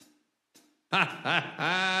That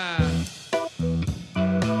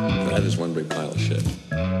is one big pile of shit.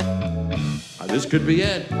 This could be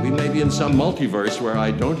it. We may be in some multiverse where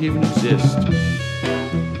I don't even exist.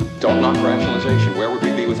 Don't knock rationalization. Where would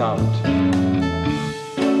we be without it?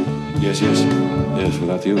 Yes,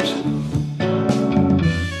 without the use.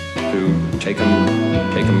 To take them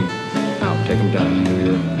out, take them down,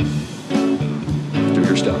 do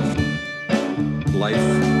your stuff. Life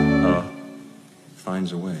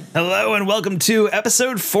finds a way. Hello and welcome to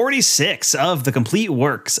episode 46 of The Complete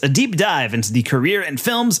Works, a deep dive into the career and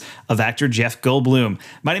films of actor Jeff Goldblum.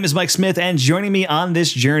 My name is Mike Smith, and joining me on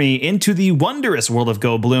this journey into the wondrous world of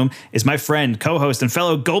Goldblum is my friend, co-host, and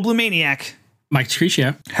fellow Goldblumaniac, Mike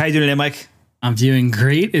Tricio. How you doing today, Mike? I'm doing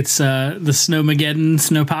great. It's the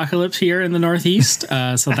snowpocalypse here in the Northeast,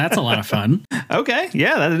 so that's a lot of fun. Okay,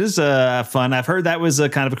 yeah, that is fun. I've heard that was a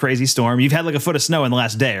kind of a crazy storm. You've had like a foot of snow in the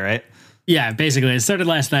last day, right? Yeah, basically. It started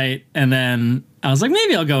last night, and then I was like,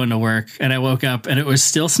 maybe I'll go into work. And I woke up, and it was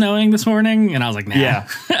still snowing this morning, and I was like, nah. Yeah.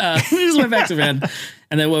 We just went back to bed,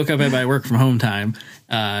 and then woke up at my work from home time.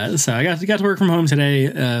 So I got to work from home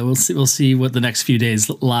today. We'll see what the next few days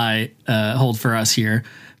hold for us here.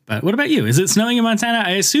 But what about you? Is it snowing in Montana?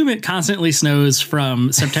 I assume it constantly snows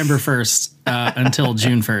from September 1st until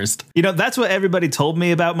June 1st. You know, that's what everybody told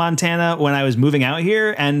me about Montana when I was moving out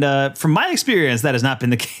here. And from my experience, that has not been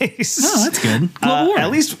the case. Oh, that's good.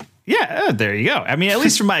 At least... Yeah, there you go. I mean, at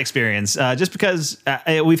least from my experience, just because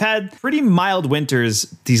we've had pretty mild winters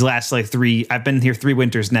these last I've been here 3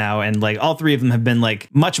 winters now, and like all 3 of them have been like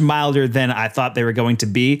much milder than I thought they were going to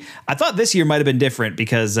be. I thought this year might have been different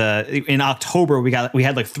because in October we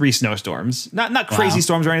had like 3 snowstorms, not crazy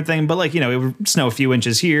storms or anything, but like, you know, it would snow a few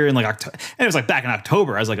inches here and and it was like back in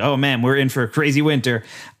October. I was like, oh man, we're in for a crazy winter.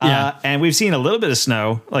 Yeah. And we've seen a little bit of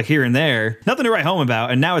snow like here and there, nothing to write home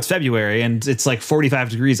about. And now it's February and it's like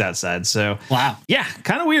 45 degrees outside. So wow, yeah,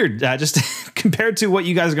 kind of weird. Just compared to what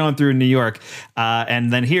you guys are going through in New York,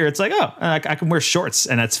 and then here it's like, oh, I can wear shorts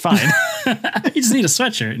and that's fine. You just need a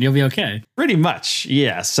sweatshirt and you'll be okay. Pretty much,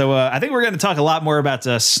 yeah. So I think we're going to talk a lot more about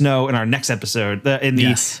snow in our next episode in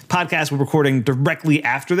the podcast we're recording directly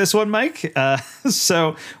after this one, Mike.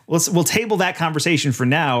 So we'll table that conversation for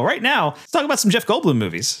now. Right now, let's talk about some Jeff Goldblum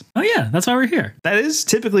movies. Oh yeah, that's why we're here. That is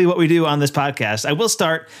typically what we do on this podcast. I will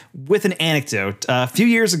start with an anecdote. A few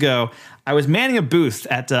years ago, I was manning a booth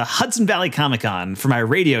at Hudson Valley Comic Con for my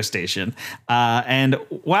radio station. And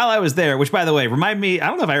while I was there, which, by the way, remind me, I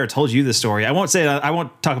don't know if I ever told you this story. I won't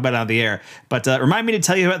talk about it on the air, but remind me to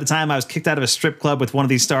tell you about the time I was kicked out of a strip club with one of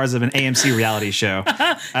these stars of an AMC reality show.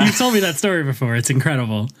 You told me that story before. It's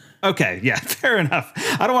incredible. Okay, yeah, fair enough.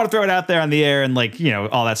 I don't want to throw it out there on the air and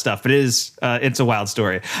all that stuff, but it's a wild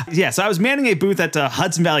story. Yeah, so I was manning a booth at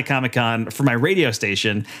Hudson Valley Comic Con for my radio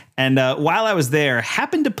station, and while I was there,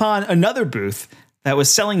 happened upon another booth that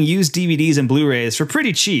was selling used DVDs and Blu-rays for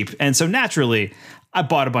pretty cheap, and so naturally, I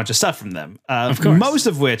bought a bunch of stuff from them. Of course. Most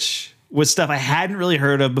of which was stuff I hadn't really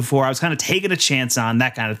heard of before. I was kind of taking a chance on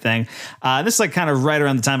that kind of thing. This is like kind of right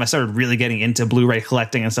around the time I started really getting into Blu-ray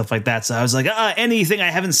collecting and stuff like that. So I was like, anything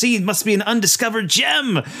I haven't seen must be an undiscovered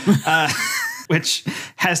gem. Which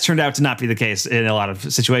has turned out to not be the case in a lot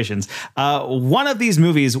of situations. One of these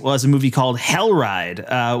movies was a movie called Hell Ride,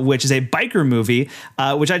 which is a biker movie,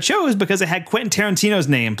 which I chose because it had Quentin Tarantino's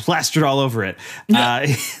name plastered all over it.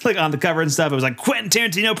 Like on the cover and stuff, it was like Quentin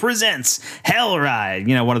Tarantino presents Hell Ride.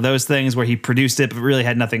 You know, one of those things where he produced it, but really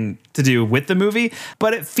had nothing to do with the movie.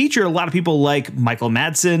 But it featured a lot of people like Michael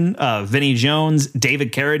Madsen, Vinnie Jones,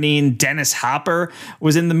 David Carradine, Dennis Hopper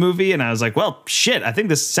was in the movie. And I was like, well, shit, I think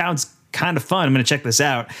this sounds kind of fun. I'm going to check this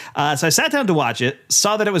out. So I sat down to watch it,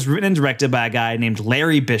 saw that it was written and directed by a guy named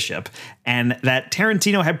Larry Bishop, and that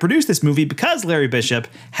Tarantino had produced this movie because Larry Bishop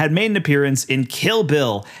had made an appearance in Kill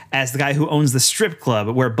Bill as the guy who owns the strip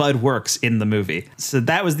club where Bud works in the movie. So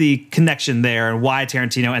that was the connection there and why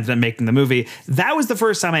Tarantino ended up making the movie. That was the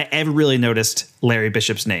first time I ever really noticed Larry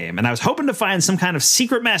Bishop's name, and I was hoping to find some kind of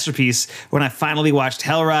secret masterpiece when I finally watched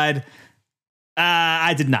Hell Ride.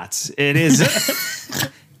 I did not. It is...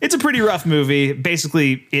 It's a pretty rough movie,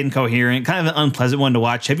 basically incoherent, kind of an unpleasant one to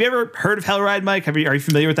watch. Have you ever heard of Hell Ride, Mike? Are you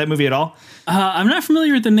familiar with that movie at all? I'm not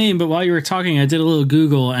familiar with the name, but while you were talking, I did a little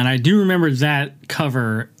Google, and I do remember that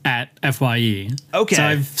cover at FYE. Okay. So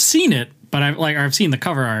I've seen it, but I've seen the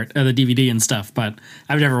cover art of the DVD and stuff, but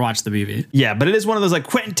I've never watched the movie. Yeah, but it is one of those like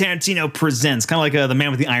Quentin Tarantino presents, kind of like The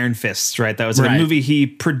Man with the Iron Fists, right? That was like a movie he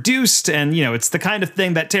produced, and it's the kind of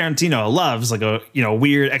thing that Tarantino loves, like a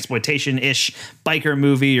weird exploitation-ish biker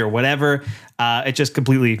movie or whatever. It just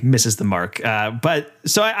completely misses the mark. But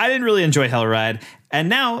so I didn't really enjoy Hell Ride. And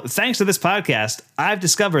now, thanks to this podcast, I've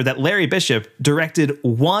discovered that Larry Bishop directed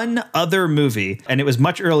one other movie, and it was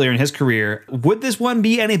much earlier in his career. Would this one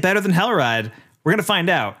be any better than Hellride? We're going to find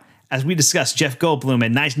out as we discuss Jeff Goldblum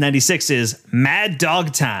in 1996's Mad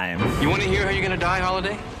Dog Time. You want to hear how you're going to die,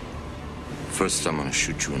 Holiday? First, I'm gonna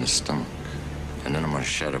shoot you in the stomach. And then I'm gonna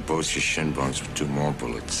shatter both your shin bones with 2 more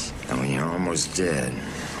bullets. And when you're almost dead,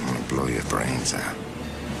 I'm gonna blow your brains out.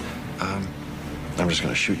 I'm just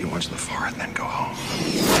gonna shoot you once in the forehead and then go home.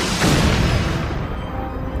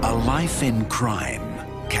 A life in crime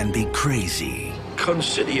can be crazy.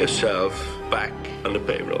 Consider yourself back on the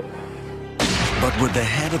payroll. But with the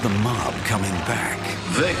head of the mob coming back,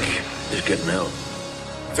 Vic is getting out.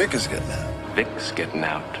 Vic is getting out. Vic's getting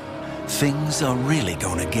out. things are really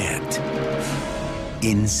gonna get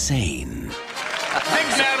insane.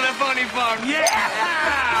 Vic's out of the funny farm.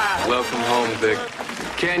 Yeah! Welcome home, Vic.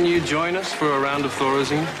 Can you join us for a round of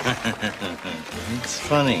Thorazine? It's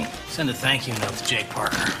funny. Send a thank you note to Jake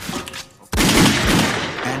Parker.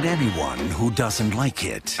 And anyone who doesn't like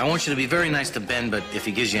it I want you to be very nice to Ben, but if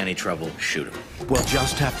he gives you any trouble, shoot him. will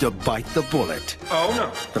just have to bite the bullet. Oh,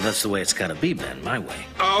 no. But that's the way it's gotta be, Ben, my way.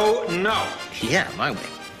 Oh, no. Yeah, my way.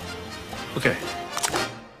 Okay.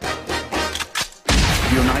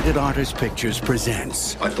 United Artists Pictures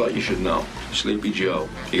presents I thought you should know. Sleepy Joe.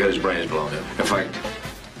 He got his brains blown in. In fact,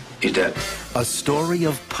 he's dead. a story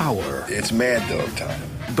of power, It's Mad Dog Time.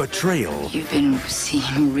 betrayal, You've been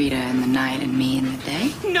seeing Rita in the night and me in the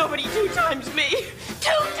day? Nobody 2 times me.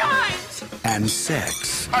 2 times! and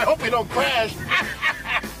sex. I hope you don't crash.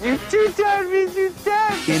 You 2 times me 2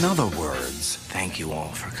 times! In other words, Thank you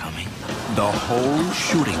all for coming. the whole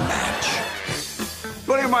shooting match.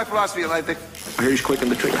 What is my philosophy of life, Vic? I hear he's quick in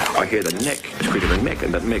the trigger. I hear that Nick is quicker than Mick,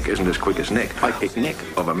 and that Mick isn't as quick as Nick. I pick Nick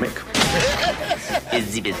over Mick.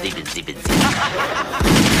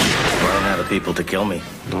 Running out of people to kill me.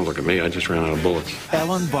 Don't look at me. I just ran out of bullets.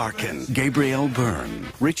 Ellen Barkin, Gabrielle Byrne,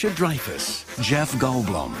 Richard Dreyfuss, Jeff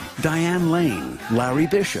Goldblum, Diane Lane, Larry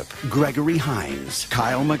Bishop, Gregory Hines,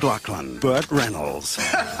 Kyle MacLachlan, Burt Reynolds.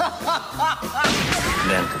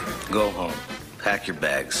 Ben, go home, pack your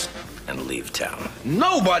bags, and leave town.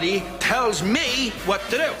 Nobody tells me what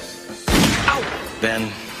to do. Ow! Ben,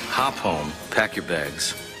 hop home, pack your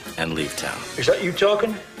bags, and leave town. Is that you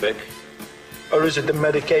talking, Vic? Or is it the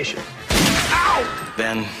medication? Ow!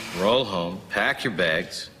 Ben, roll home, pack your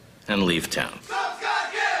bags, and leave town.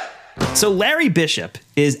 So Larry Bishop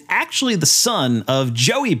is actually the son of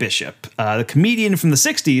Joey Bishop, the comedian from the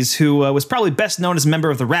 60s who was probably best known as a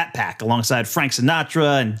member of the Rat Pack alongside Frank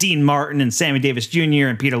Sinatra and Dean Martin and Sammy Davis Jr.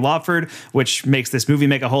 and Peter Lawford, which makes this movie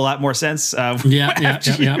make a whole lot more sense after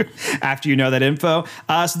you know that info.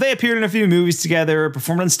 So they appeared in a few movies together,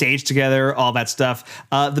 performed on stage together, all that stuff.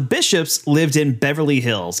 The Bishops lived in Beverly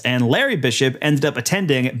Hills, and Larry Bishop ended up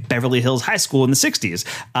attending Beverly Hills High School in the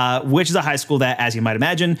 60s, which is a high school that, as you might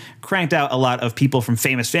imagine, cranked out a lot of people from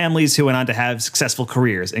famous families who went on to have successful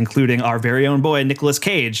careers, including our very own boy, Nicolas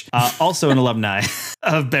Cage, also an alumni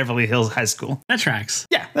of Beverly Hills High School. That tracks.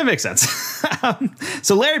 Yeah, that makes sense.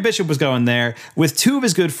 So Larry Bishop was going there with 2 of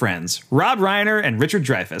his good friends, Rob Reiner and Richard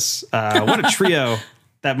Dreyfuss. What a trio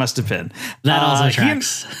that must have been. That also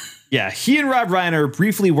tracks. He and Rob Reiner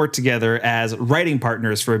briefly worked together as writing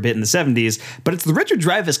partners for a bit in the 70s, but it's the Richard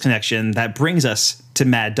Dreyfuss connection that brings us to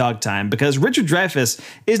Mad Dog Time, because Richard Dreyfuss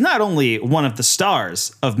is not only one of the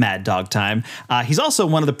stars of Mad Dog Time, he's also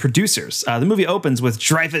one of the producers. The movie opens with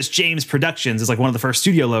Dreyfuss James Productions. It's like one of the first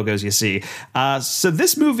studio logos you see. So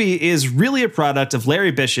this movie is really a product of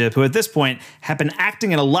Larry Bishop, who at this point had been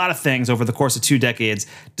acting in a lot of things over the course of 2 decades,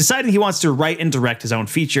 deciding he wants to write and direct his own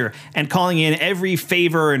feature, and calling in every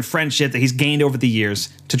favor and friendship that he's gained over the years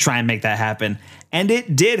to try and make that happen. And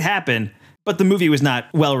it did happen. But the movie was not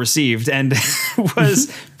well received and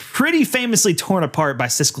was pretty famously torn apart by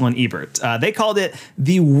Siskel and Ebert. They called it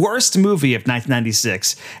the worst movie of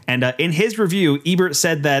 1996. And in his review, Ebert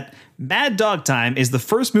said that Mad Dog Time is the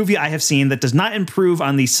first movie I have seen that does not improve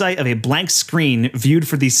on the sight of a blank screen viewed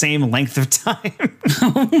for the same length of time.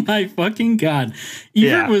 Oh my fucking God.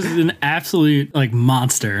 Ebert was an absolute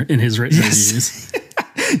monster in his written reviews.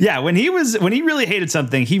 Yeah, when he really hated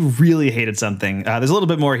something, he really hated something. There's a little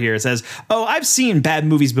bit more here. It says, "Oh, I've seen bad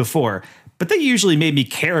movies before, but they usually made me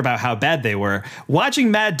care about how bad they were. Watching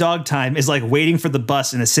Mad Dog Time is like waiting for the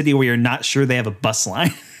bus in a city where you're not sure they have a bus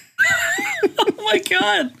line." Oh my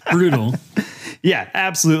God. Brutal. Yeah,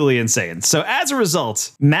 absolutely insane. So as a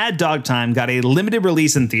result, Mad Dog Time got a limited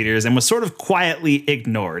release in theaters and was sort of quietly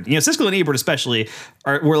ignored. You know, Siskel and Ebert especially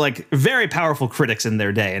were like very powerful critics in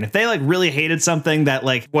their day. And if they like really hated something that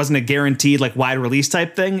like wasn't a guaranteed like wide release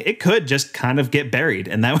type thing, it could just kind of get buried.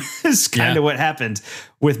 And that was kind of what happened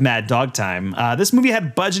with Mad Dog Time. This movie had a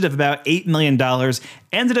budget of about $8 million,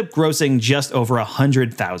 ended up grossing just over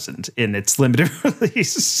 $100,000 in its limited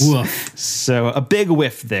release. Woof. So a big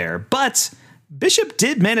whiff there. But Bishop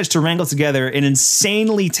did manage to wrangle together an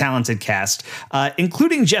insanely talented cast,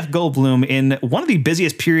 including Jeff Goldblum in one of the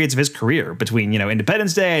busiest periods of his career between, you know,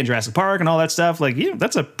 Independence Day and Jurassic Park and all that stuff. Like, you know,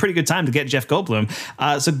 that's a pretty good time to get Jeff Goldblum.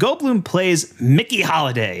 So Goldblum plays Mickey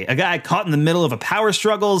Holiday, a guy caught in the middle of a power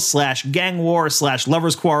struggle / gang war /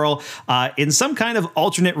 lovers quarrel in some kind of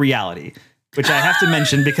alternate reality, which I have to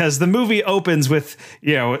mention because the movie opens with,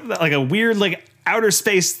 you know, like a weird, like, outer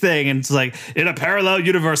space thing, and it's like in a parallel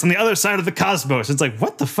universe on the other side of the cosmos. It's like,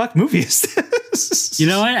 what the fuck movie is this? You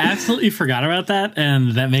know, I absolutely forgot about that,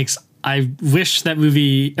 and that makes I wish the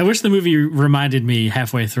movie reminded me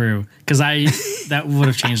halfway through, because that would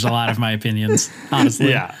have changed a lot of my opinions, honestly.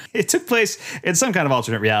 Yeah. It took place in some kind of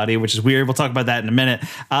alternate reality, which is weird. We'll talk about that in a minute.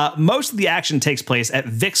 Most of the action takes place at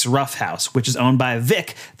Vic's Rough House, which is owned by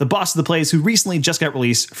Vic, the boss of the place, who recently just got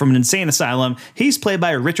released from an insane asylum. He's played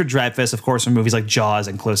by Richard Dreyfuss, of course, from movies like Jaws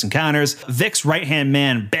and Close Encounters. Vic's right-hand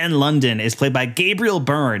man, Ben London, is played by Gabriel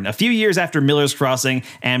Byrne, a few years after Miller's Crossing,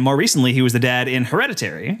 and more recently, he was the dad in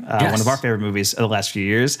Hereditary, one of our favorite movies of the last few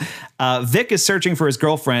years. Vic is searching for his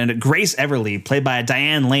girlfriend, Grace Everly, played by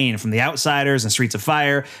Diane Lane from The Outsiders and Streets of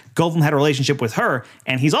Fire. Goldblum had a relationship with her,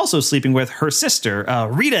 and he's also sleeping with her sister,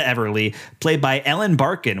 Rita Everly, played by Ellen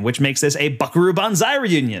Barkin, which makes this a Buckaroo Banzai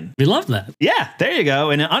reunion. We love that. Yeah, there you go,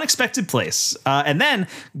 in an unexpected place. And then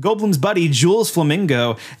Goldblum's buddy, Jules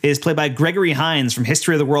Flamingo, is played by Gregory Hines from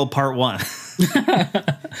History of the World Part 1.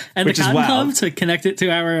 And which the Cotton is Club, to connect it to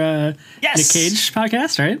our Nick Cage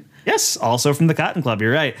podcast, right? Yes, also from the Cotton Club,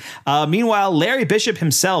 you're right. Meanwhile, Larry Bishop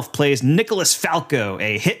himself plays Nicholas Falco,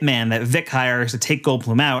 a hitman that Vic hires to take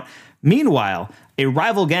Goldblum out. Meanwhile, a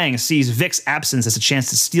rival gang sees Vic's absence as a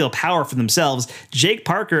chance to steal power for themselves. Jake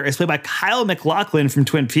Parker is played by Kyle MacLachlan from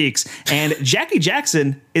Twin Peaks, and Jackie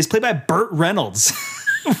Jackson is played by Burt Reynolds.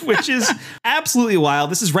 Which is absolutely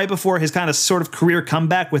wild. This is right before his kind of sort of career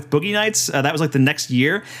comeback with Boogie Nights. That was like the next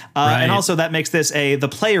year. Right. And also that makes this the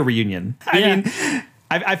player reunion. I mean,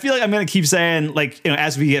 I feel like I'm going to keep saying, like, you know,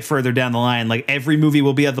 as we get further down the line, like every movie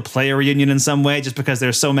will be at the player reunion in some way, just because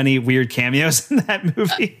there's so many weird cameos in that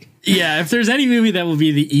movie. Yeah, if there's any movie that will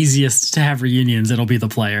be the easiest to have reunions, it'll be The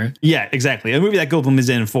Player. Yeah, exactly. A movie that Goldblum is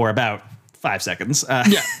in for about 5 seconds.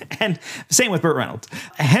 And same with Burt Reynolds.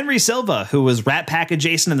 Henry Silva, who was Rat Pack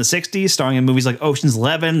Jason in the 60s, starring in movies like Ocean's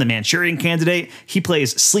 11, The Manchurian Candidate. He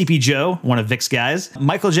plays Sleepy Joe, one of Vic's guys.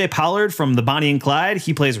 Michael J. Pollard from The Bonnie and Clyde.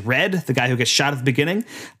 He plays Red, the guy who gets shot at the beginning.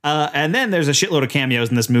 And then there's a shitload of cameos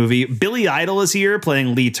in this movie. Billy Idol is here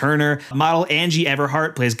playing Lee Turner. Model Angie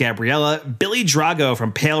Everhart plays Gabriella. Billy Drago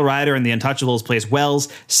from Pale Rider and The Untouchables plays Wells.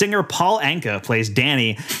 Singer Paul Anka plays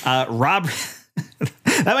Danny. Rob...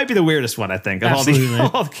 That might be the weirdest one, I think, of all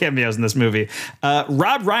the cameos in this movie.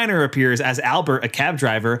 Rob Reiner appears as Albert, a cab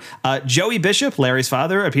driver. Joey Bishop, Larry's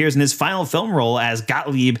father, appears in his final film role as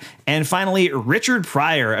Gottlieb. And finally, Richard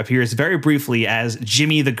Pryor appears very briefly as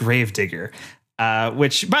Jimmy the Gravedigger.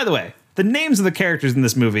 Which, by the way, the names of the characters in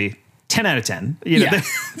this movie, 10 out of 10. You know,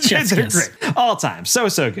 they're great. All time. So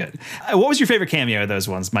good. What was your favorite cameo of those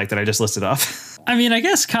ones, Mike, that I just listed off? I mean, I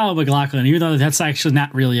guess Kyle MacLachlan, even though that's actually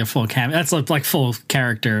not really a full cameo. That's like full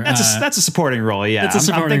character. That's a supporting role, yeah. It's a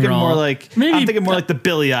supporting I'm thinking role. I'm thinking more like the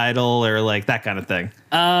Billy Idol or like that kind of thing.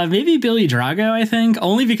 Maybe Billy Drago, I think,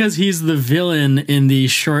 only because he's the villain in the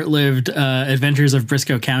short-lived Adventures of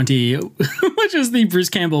Briscoe County, which is the Bruce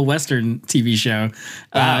Campbell Western TV show.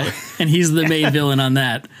 And he's the main villain on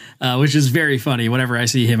that, which is very funny. Whenever I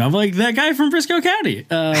see him, I'm like, that guy from Briscoe County,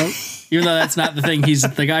 even though that's not the thing he's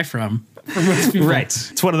the guy from. Right.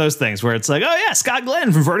 It's one of those things where it's like, oh yeah, Scott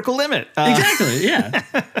Glenn from Vertical Limit. Exactly. Yeah.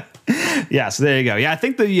 Yeah. So there you go. Yeah. I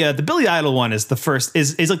think the Billy Idol one is the first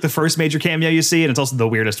is like the first major cameo you see. And it's also the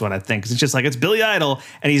weirdest one, I think. 'Cause it's just like, it's Billy Idol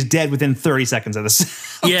and he's dead within 30 seconds of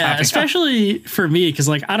this. Yeah. Especially for me. 'Cause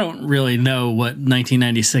like, I don't really know what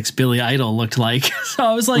 1996 Billy Idol looked like. So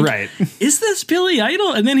I was like, is this Billy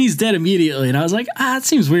Idol? And then he's dead immediately. And I was like, it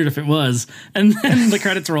seems weird if it was. And then the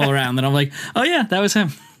credits roll around and I'm like, oh yeah, that was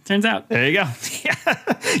him. Turns out. There you go.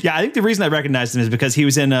 Yeah, I think the reason I recognized him is because he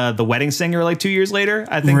was in The Wedding Singer like 2 years later.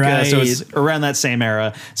 I think so. It was around that same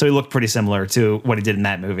era. So he looked pretty similar to what he did in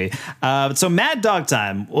that movie. So Mad Dog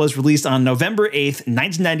Time was released on November 8th,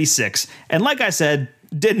 1996. And like I said,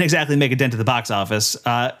 didn't exactly make a dent at the box office.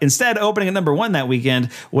 Instead, opening at number 1 that weekend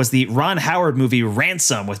was the Ron Howard movie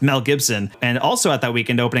Ransom with Mel Gibson. And also at that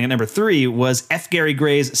weekend, opening at number 3 was F. Gary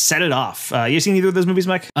Gray's Set It Off. You seen either of those movies,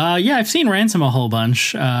 Mike? Yeah, I've seen Ransom a whole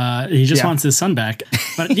bunch. He just wants his son back.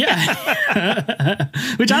 But yeah,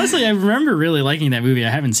 which honestly, I remember really liking that movie. I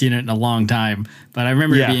haven't seen it in a long time, but I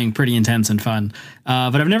remember it being pretty intense and fun.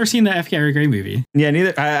 But I've never seen the F. Gary Gray movie. Yeah,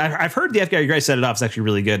 neither. I've heard the F. Gary Gray Set It Off is actually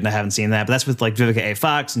really good, and I haven't seen that. But that's with like Vivica A.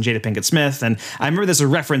 Fox and Jada Pinkett Smith. And I remember there's a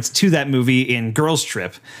reference to that movie in Girls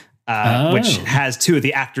Trip, which has 2 of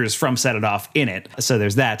the actors from Set It Off in it. So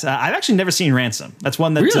there's that. I've actually never seen Ransom. That's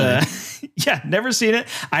one that, really? Never seen it.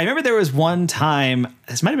 I remember there was one time,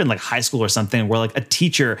 this might have been like high school or something, where like a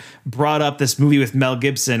teacher brought up this movie with Mel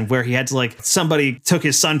Gibson where he had to like, somebody took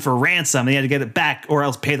his son for ransom and he had to get it back or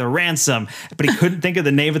else pay the ransom, but he couldn't think of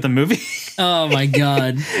the name of the movie. Oh my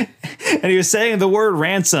God. And he was saying the word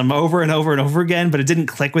ransom over and over and over again, but it didn't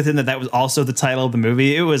click with him that was also the title of the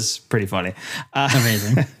movie. It was pretty funny.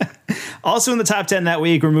 Amazing. Also in the top 10 that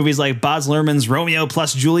week were movies like Baz Luhrmann's Romeo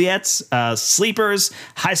plus Juliet, Sleepers,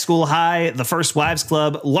 High School High, The First Wives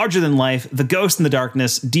Club, Larger Than Life, The Ghost in the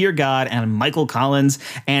Darkness, Dear God, and Michael Collins.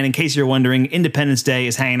 And in case you're wondering, Independence Day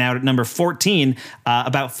is hanging out at number 14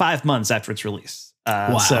 about 5 months after its release.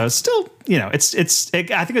 Wow. So still, I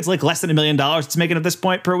think it's like less than $1 million it's making at this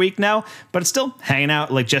point per week now, but it's still hanging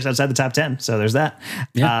out like just outside the top 10. So there's that.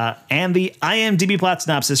 Yeah. And the IMDb plot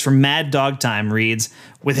synopsis for Mad Dog Time reads,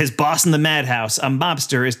 with his boss in the madhouse, a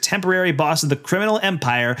mobster is temporary boss of the criminal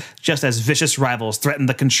empire, just as vicious rivals threaten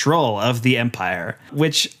the control of the empire.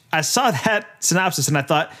 Which I saw that synopsis and I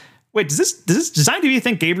thought, wait, does this Design TV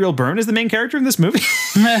think Gabriel Byrne is the main character in this movie?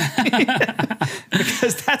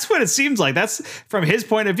 Because that's what it seems like. That's from his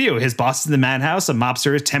point of view. His boss is in the madhouse, a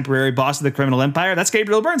mobster is temporary boss of the criminal empire. That's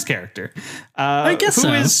Gabriel Byrne's character. I guess so.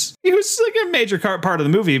 He was like a major part of the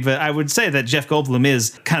movie, but I would say that Jeff Goldblum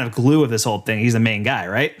is kind of glue of this whole thing. He's the main guy,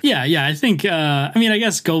 right? Yeah. I think, I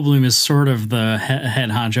guess Goldblum is sort of the head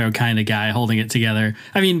honcho kind of guy holding it together.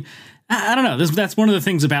 I mean, I don't know. That's one of the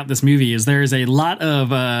things about this movie is there is a lot of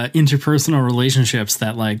interpersonal relationships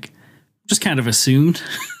that like just kind of assumed.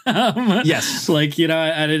 Yes. Like,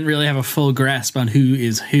 I didn't really have a full grasp on who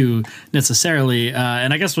is who necessarily.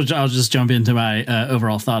 And I guess I'll just jump into my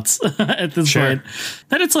overall thoughts at this point.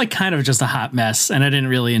 That it's like kind of just a hot mess and I didn't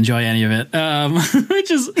really enjoy any of it.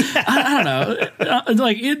 Which is, I don't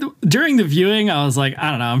know. During the viewing, I was like, I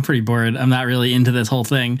don't know. I'm pretty bored. I'm not really into this whole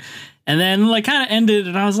thing. And then like kind of ended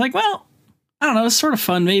and I was like, well, I don't know, it's sort of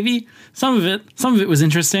fun maybe. Some of it was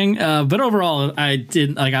interesting, but overall I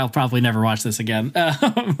didn't like. I'll probably never watch this again. But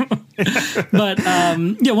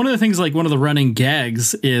one of the things, like one of the running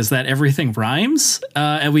gags is that everything rhymes,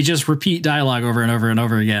 and we just repeat dialogue over and over and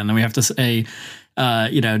over again, and we have to say,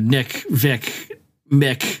 Nick, Vic,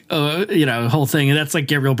 Mick, whole thing. And that's like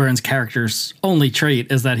Gabriel Byrne's character's only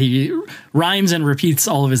trait is that he rhymes and repeats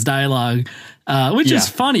all of his dialogue. Which is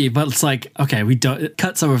funny, but it's like, okay, we don't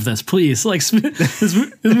cut some of this, please. Like this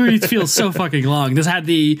movie feels so fucking long. This had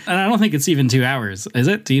and I don't think it's even 2 hours, is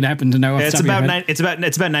it? Do you happen to know? It's about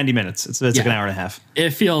 90 minutes. It's like an hour and a half.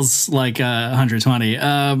 It feels like 120.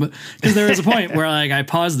 Because there was a point where like I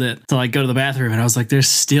paused it to like go to the bathroom, and I was like, "There's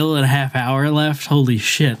still a half hour left. Holy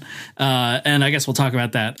shit!" And I guess we'll talk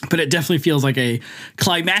about that. But it definitely feels like a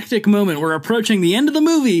climactic moment. We're approaching the end of the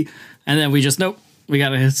movie, and then we just nope.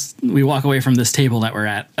 We walk away from this table that we're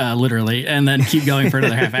at, literally, and then keep going for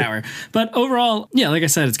another half hour. But overall, yeah, like I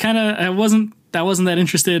said, it's kind of, I wasn't that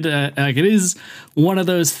interested. Like it is one of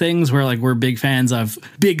those things where like we're big fans of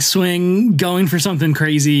big swing, going for something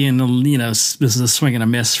crazy, and this is a swing and a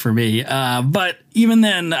miss for me. But even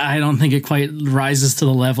then, I don't think it quite rises to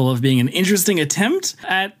the level of being an interesting attempt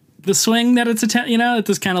at the swing that it's at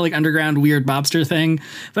this kind of like underground weird mobster thing.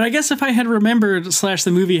 But I guess if I had remembered /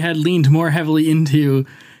 the movie had leaned more heavily into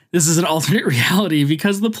this is an alternate reality,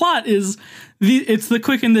 because the plot is it's the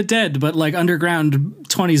Quick and the Dead, but like underground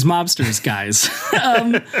 20s mobsters guys.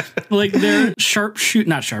 Like they're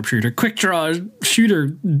not sharpshooter, quick draw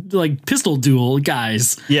shooter, like pistol duel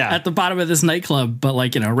guys. Yeah. At the bottom of this nightclub, but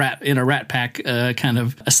like in a rat pack kind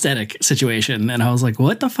of aesthetic situation. And I was like,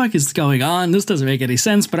 what the fuck is going on? This doesn't make any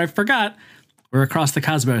sense. But I forgot we're across the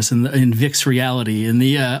cosmos in Vic's reality, in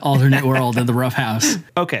the alternate world of the rough house.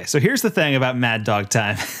 Okay, so here's the thing about Mad Dog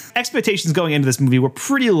Time. Expectations going into this movie were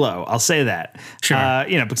pretty low. I'll say that. Sure.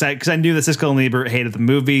 Because I knew that Siskel and Ebert hated the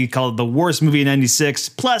movie, called it the worst movie in '96.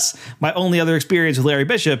 Plus, my only other experience with Larry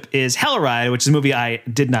Bishop is Hellride, which is a movie I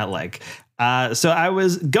did not like. So I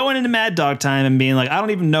was going into Mad Dog Time and being like, I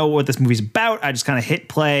don't even know what this movie's about. I just kind of hit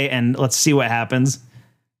play and let's see what happens.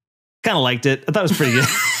 Kind of liked it. I thought it was pretty good.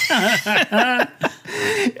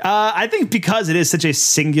 I think because it is such a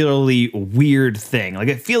singularly weird thing. Like,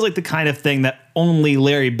 it feels like the kind of thing that only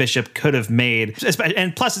Larry Bishop could have made.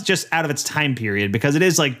 And plus, it's just out of its time period, because it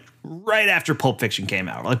is like right after Pulp Fiction came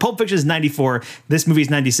out. Like, Pulp Fiction is 94, this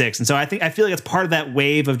movie's 96. And so I feel like it's part of that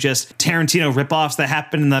wave of just Tarantino ripoffs that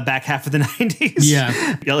happened in the back half of the 90s.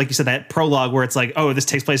 Yeah. Like you said, that prologue where it's like, oh, this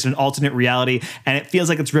takes place in an alternate reality. And it feels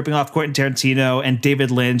like it's ripping off Quentin Tarantino and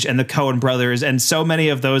David Lynch and the Coen brothers and so many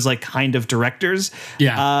of those like kind of directors.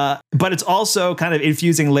 Yeah. But it's also kind of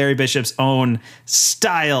infusing Larry Bishop's own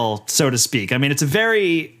style, so to speak. I mean, it's a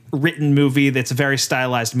very written movie that's a very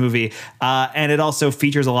stylized movie, and it also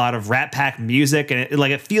features a lot of Rat Pack music, and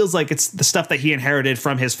it feels like it's the stuff that he inherited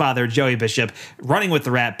from his father Joey Bishop, running with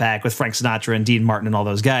the Rat Pack with Frank Sinatra and Dean Martin and all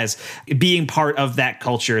those guys, being part of that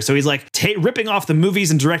culture. So he's like ripping off the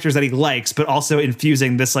movies and directors that he likes, but also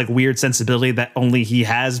infusing this like weird sensibility that only he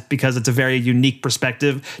has, because it's a very unique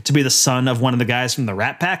perspective to be the son of one of the guys from the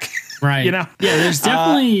Rat Pack. Right. You know? Yeah, there's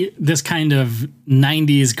definitely this kind of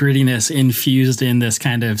 90s grittiness infused in this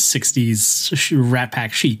kind of 60s Rat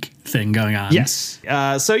Pack chic thing going on. Yes.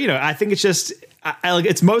 So, I think it's just,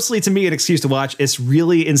 it's mostly to me an excuse to watch. It's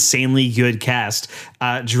really insanely good cast,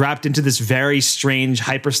 dropped into this very strange,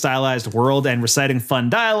 hyper stylized world and reciting fun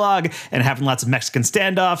dialogue and having lots of Mexican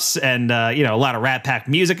standoffs and, a lot of Rat Pack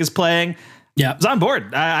music is playing. Yeah. I was on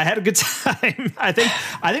board. I had a good time. I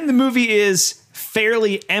think the movie is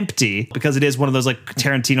fairly empty because it is one of those like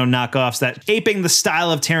Tarantino knockoffs that aping the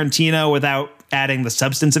style of Tarantino without adding the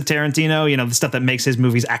substance of Tarantino, the stuff that makes his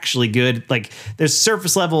movies actually good. Like, there's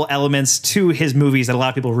surface level elements to his movies that a lot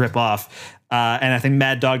of people rip off. And I think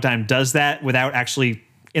Mad Dog Time does that without actually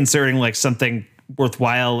inserting like something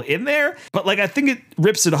worthwhile in there, but like I think it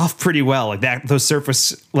rips it off pretty well, like that, those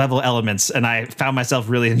surface level elements, and I found myself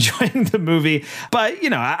really enjoying the movie. But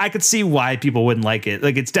I could see why people wouldn't like it.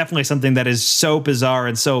 Like, it's definitely something that is so bizarre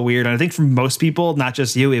and so weird, and I think for most people, not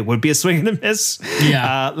just you, it would be a swing and a miss.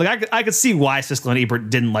 Yeah. I could see why Siskel and Ebert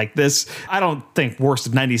didn't like this. I don't think worst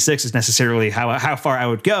of 96 is necessarily how far I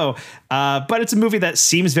would go, but it's a movie that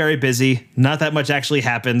seems very busy. Not that much actually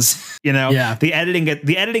happens. Yeah. The editing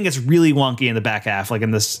gets really wonky in the back half, like in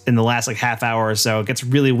the last like half hour or so. It gets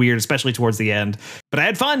really weird, especially towards the end. But I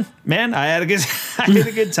had fun, man. I had a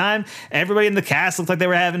good time. Everybody in the cast looked like they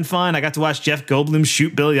were having fun. I got to watch Jeff Goldblum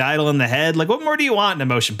shoot Billy Idol in the head. Like, what more do you want in a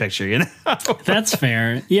motion picture? That's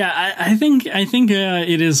fair. Yeah, I think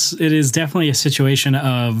it is definitely a situation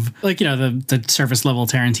of like, the surface level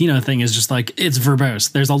Tarantino thing is just like, it's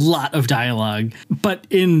verbose. There's a lot of dialogue, but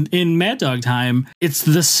in Mad Dog Time, it's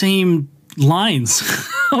the same lines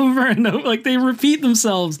over and over. Like, they repeat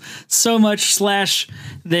themselves so much,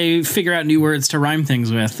 / they figure out new words to rhyme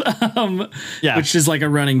things with, which is like a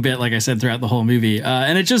running bit, like I said, throughout the whole movie.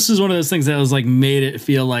 And it just was one of those things that was like made it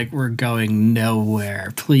feel like we're going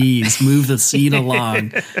nowhere. Please move the scene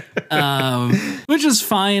along, which is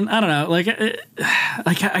fine. I don't know. Like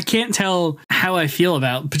I can't tell how I feel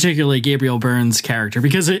about particularly Gabriel Byrne's character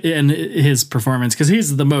and his performance, because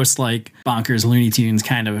he's the most like bonkers Looney Tunes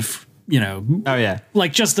kind of, oh yeah,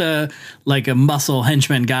 like just a muscle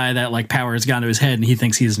henchman guy that like power has gone to his head and he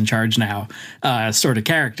thinks he's in charge now, sort of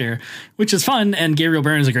character, which is fun. And Gabriel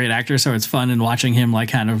Byrne is a great actor, so it's fun, and watching him like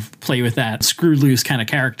kind of play with that screw loose kind of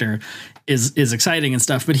character is exciting and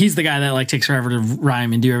stuff. But he's the guy that like takes forever to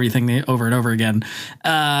rhyme and do everything over and over again.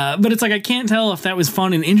 But it's like, I can't tell if that was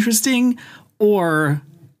fun and interesting or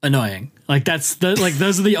annoying. Like, those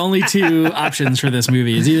are the only two options for this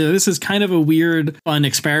movie. Is either this is kind of a weird, fun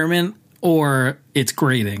experiment, or it's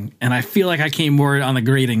grating. And I feel like I came more on the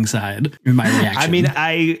grating side in my reaction. I mean,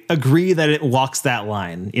 I agree that it walks that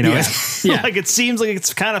line. Yeah. Like, it seems like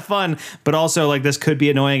it's kind of fun, but also like this could be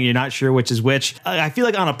annoying. You're not sure which is which. I feel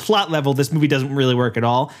like on a plot level, this movie doesn't really work at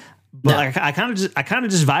all. But like, I kind of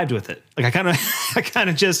just vibed with it. Like,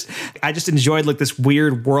 I just enjoyed like this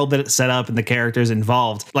weird world that it set up and the characters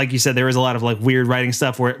involved. Like you said, there was a lot of like weird writing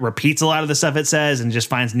stuff where it repeats a lot of the stuff it says and just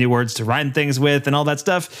finds new words to rhyme things with and all that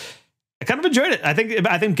stuff. I kind of enjoyed it. I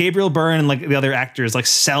think Gabriel Byrne and like the other actors like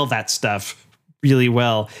sell that stuff really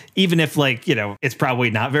well, even if like, it's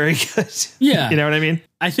probably not very good. Yeah. You know what I mean?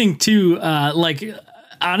 I think too,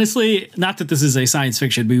 honestly, not that this is a science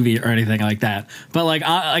fiction movie or anything like that, but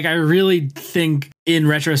I really think in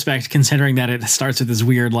retrospect, considering that it starts with this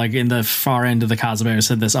weird, like in the far end of the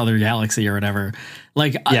cosmos and this other galaxy or whatever,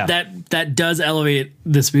 that does elevate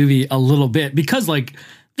this movie a little bit, because like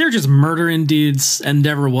they're just murdering dudes and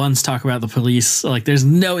never once talk about the police. Like there's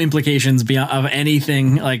no implications beyond of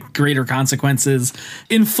anything like greater consequences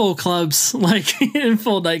in full clubs, like in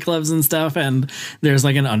full nightclubs and stuff. And there's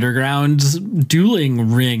like an underground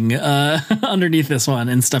dueling ring underneath this one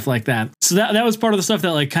and stuff like that. So that was part of the stuff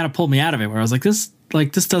that like kind of pulled me out of it, where I was like, this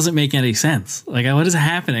doesn't make any sense. Like, what is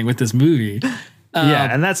happening with this movie?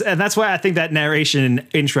 Yeah, and that's why I think that narration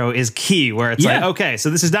intro is key, where it's like, okay, so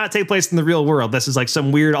this does not take place in the real world. This is like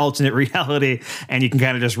some weird alternate reality, and you can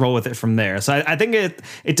kind of just roll with it from there. So I think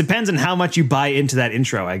it depends on how much you buy into that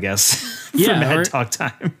intro, I guess, for Mad Dog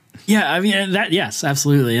Time. Yeah, I mean, yes,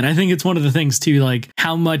 absolutely. And I think it's one of the things too, like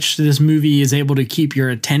how much this movie is able to keep your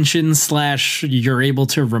attention / you're able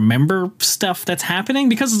to remember stuff that's happening,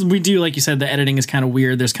 because we do, like you said, the editing is kind of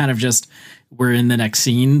weird. There's kind of just, we're in the next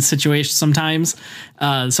scene situation sometimes.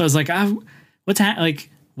 So it's like,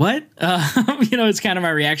 what? It's kind of my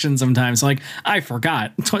reaction sometimes. Like, I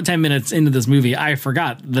forgot 10 minutes into this movie, I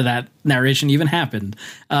forgot that narration even happened.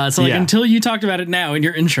 Until you talked about it now in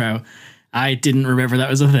your intro, I didn't remember that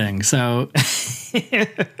was a thing. So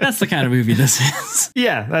that's the kind of movie this is.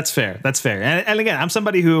 Yeah, that's fair. That's fair. And again, I'm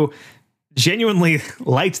somebody who genuinely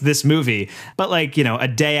liked this movie, but like, a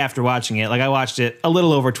day after watching it, like I watched it a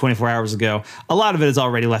little over 24 hours ago, a lot of it has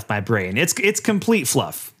already left my brain. It's complete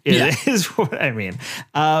fluff. It is what I mean.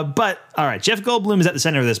 But all right, Jeff Goldblum is at the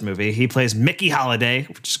center of this movie. He plays Mickey Holiday,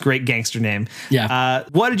 which is a great gangster name. Yeah.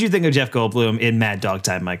 What did you think of Jeff Goldblum in Mad Dog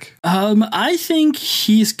Time, Mike? I think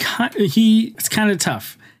it's kind of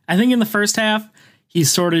tough. I think in the first half, he's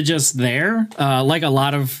sort of just there, like a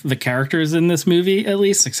lot of the characters in this movie, at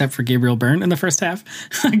least, except for Gabriel Byrne in the first half,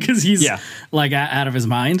 because he's like out of his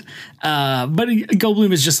mind. But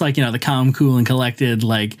Goldblum is just like, the calm, cool, and collected.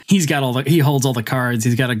 Like he holds all the cards.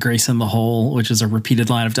 He's got a grace in the hole, which is a repeated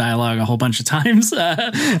line of dialogue a whole bunch of times.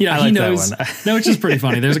 He knows that, which is pretty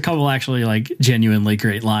funny. There's a couple actually like genuinely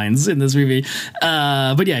great lines in this movie.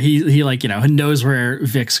 But yeah, he like, knows where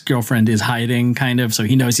Vic's girlfriend is hiding, kind of. So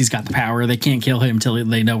he knows he's got the power. They can't kill him until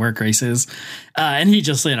they know where Grace is. And he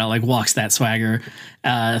just, like walks that swagger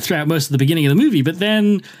throughout most of the beginning of the movie. But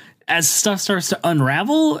then as stuff starts to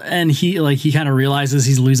unravel and he kind of realizes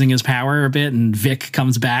he's losing his power a bit, and Vic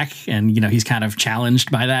comes back and, he's kind of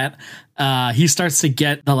challenged by that. He starts to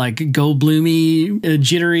get the like Goldbloomy,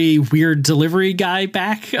 jittery, weird delivery guy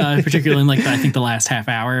back, particularly in like I think the last half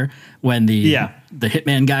hour when the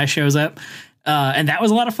hitman guy shows up. And that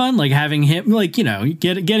was a lot of fun, like having him like,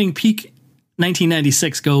 getting peak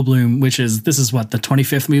 1996 Goldblum, this is what, the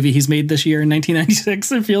 25th movie he's made this year in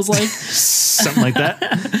 1996, it feels like. Something like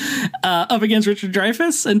that. Up against Richard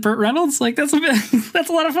Dreyfuss and Burt Reynolds. Like that's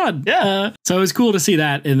a lot of fun. Yeah. So it was cool to see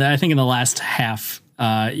that. And I think in the last half,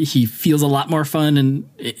 he feels a lot more fun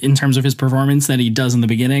in terms of his performance than he does in the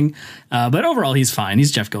beginning. But overall, he's fine.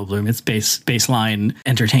 He's Jeff Goldblum. It's baseline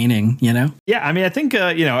entertaining, Yeah, I mean, I think,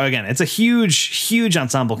 again, it's a huge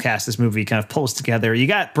ensemble cast this movie kind of pulls together. You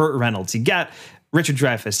got Burt Reynolds, you got Richard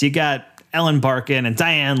Dreyfuss, you got Ellen Barkin and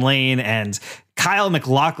Diane Lane, and Kyle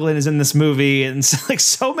MacLachlan is in this movie, and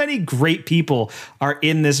so many great people are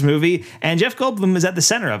in this movie, and Jeff Goldblum is at the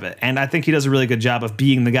center of it, and I think he does a really good job of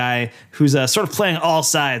being the guy who's sort of playing all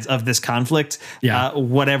sides of this conflict,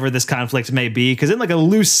 whatever this conflict may be, because in like a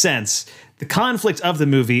loose sense, the conflict of the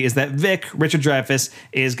movie is that Vic, Richard Dreyfuss,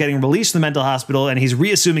 is getting released from the mental hospital, and he's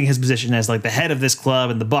reassuming his position as like the head of this club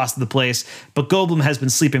and the boss of the place. But Goldblum has been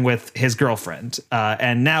sleeping with his girlfriend,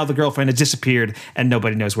 and now the girlfriend has disappeared, and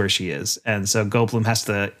nobody knows where she is. And so Goldblum has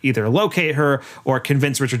to either locate her or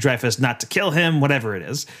convince Richard Dreyfuss not to kill him, whatever it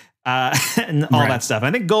is, and all that stuff.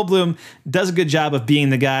 And I think Goldblum does a good job of being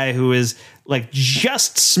the guy who is like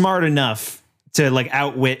just smart enough to like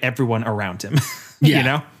outwit everyone around him.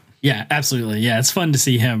 Yeah, absolutely. Yeah, it's fun to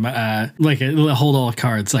see him hold all the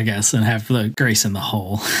cards, I guess, and have the grace in the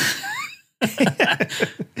hole.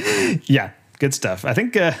 Yeah, good stuff. I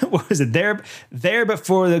think, what was it? There, but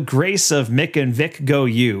for the grace of Mick and Vic go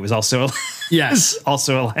you is also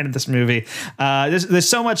also a line in this movie. There's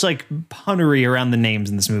so much like punnery around the names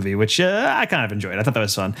in this movie, which I kind of enjoyed. I thought that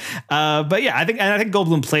was fun. But yeah, I think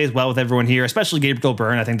Goldblum plays well with everyone here, especially Gabriel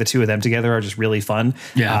Byrne. I think the two of them together are just really fun.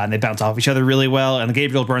 Yeah, and they bounce off each other really well. And the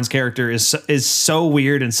Gabriel Byrne's character is so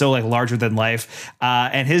weird and so like larger than life.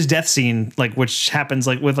 And his death scene, like which happens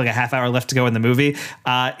like with like a half hour left to go in the movie,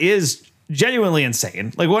 is genuinely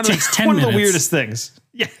insane. Like one of the weirdest things.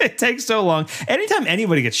 Yeah, it takes so long. Anytime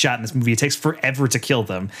anybody gets shot in this movie, it takes forever to kill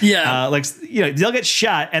them. Yeah. They'll get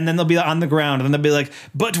shot and then they'll be on the ground and then they'll be like,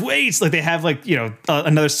 but wait, like they have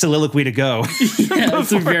another soliloquy to go. Yeah,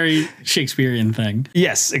 it's a very Shakespearean thing.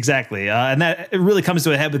 Yes, exactly. And that it really comes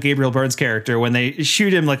to a head with Gabriel Byrne's character when they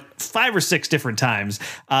shoot him like 5 or 6 different times.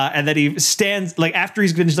 And then he stands, like after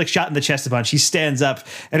he's been like shot in the chest a bunch, he stands up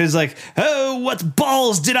and is like, oh, what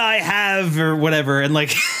balls did I have or whatever. And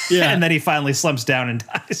like, and then he finally slumps down and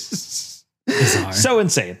dies. Bizarre. So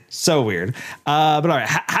insane. So weird. But all right.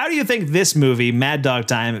 How do you think this movie, Mad Dog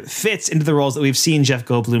Time, fits into the roles that we've seen Jeff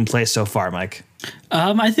Goldblum play so far, Mike?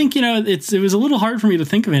 I think, it was a little hard for me to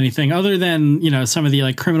think of anything other than, some of the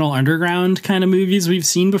like criminal underground kind of movies we've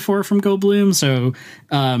seen before from Goldblum. So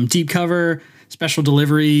Deep Cover, Special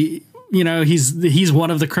Delivery, he's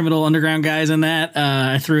one of the criminal underground guys in that.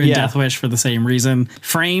 I threw in Death Wish for the same reason.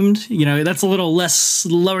 Framed, that's a little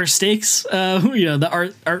lower stakes,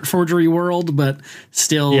 the art forgery world, but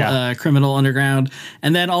still criminal underground.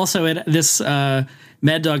 And then also this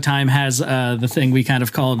Mad Dog Time has the thing we kind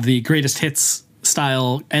of called the greatest hits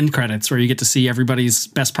style end credits, where you get to see everybody's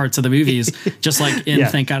best parts of the movies, just like in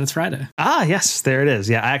Thank God It's Friday. Ah, yes, there it is.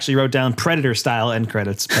 Yeah, I actually wrote down Predator style end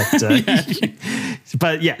credits, but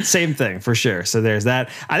but yeah, same thing for sure. So there's that.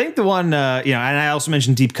 I think the one, and I also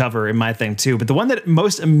mentioned Deep Cover in my thing too, but the one that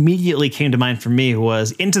most immediately came to mind for me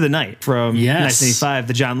was Into the Night from 1985,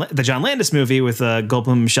 the John Landis movie with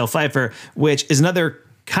Goldblum and Michelle Pfeiffer, which is another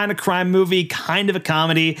kind of crime movie, kind of a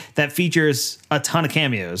comedy that features a ton of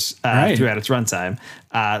cameos throughout its runtime.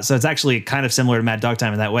 So it's actually kind of similar to Mad Dog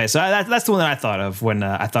Time in that way. So that's the one that I thought of when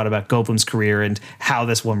I thought about Goldblum's career and how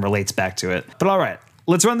this one relates back to it. But all right,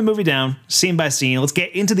 let's run the movie down scene by scene. Let's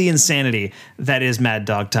get into the insanity that is Mad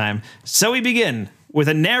Dog Time. So we begin with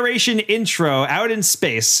a narration intro out in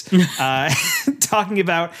space, talking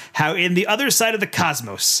about how in the other side of the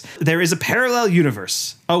cosmos, there is a parallel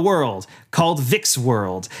universe, a world called Vic's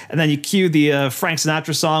World. And then you cue the Frank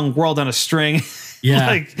Sinatra song, World on a String. Yeah.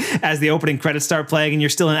 Like as the opening credits start playing and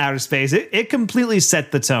you're still in outer space. It completely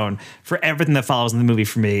set the tone for everything that follows in the movie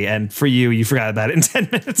for me. And for you forgot about it in 10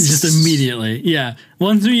 minutes. Just immediately. Yeah.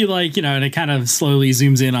 Once we and it kind of slowly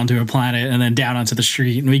zooms in onto a planet and then down onto the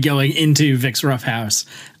street and we go into Vic's rough house.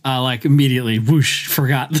 Immediately, whoosh,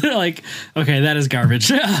 forgot. Okay, that is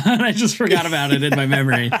garbage. And I just forgot about it in my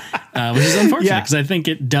memory, which is unfortunate because I think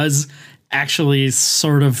it does actually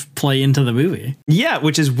sort of play into the movie. Yeah,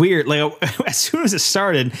 which is weird. Like as soon as it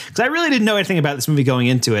started, because I really didn't know anything about this movie going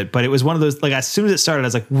into it, but it was one of those, like as soon as it started, I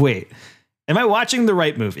was like, wait, am I watching the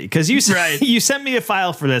right movie? Because you sent me a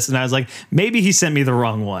file for this and I was like, maybe he sent me the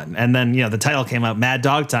wrong one. And then, the title came out, Mad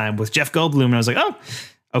Dog Time with Jeff Goldblum. And I was like, oh,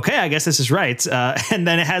 okay, I guess this is right. And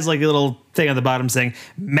then it has like a little thing on the bottom saying,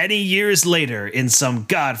 many years later in some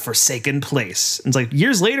godforsaken place. And it's like,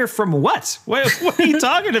 years later from what? What are you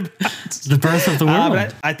talking about? The birth of the world.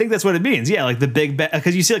 But I think that's what it means. Yeah, like the Big Bang,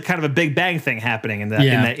 because you see like kind of a Big Bang thing happening in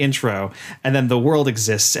that intro. And then the world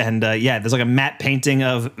exists. And there's like a matte painting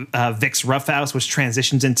of Vic's rough house, which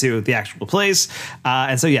transitions into the actual place.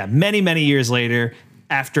 And so, many, many years later,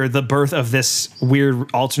 after the birth of this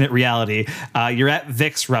weird alternate reality, you're at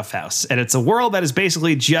Vic's rough house. And it's a world that is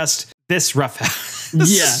basically just this rough house.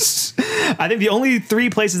 Yes. I think the only 3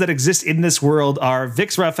 places that exist in this world are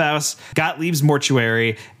Vic's rough house, Gottlieb's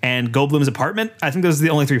mortuary, and Goldblum's apartment. I think those are the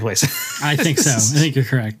only 3 places. I think so. I think you're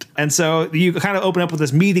correct. And so you kind of open up with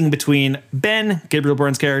this meeting between Ben, Gabriel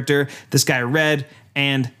Byrne's character, this guy Red,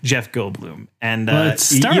 and Jeff Goldblum. And it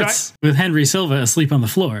starts with Henry Silva asleep on the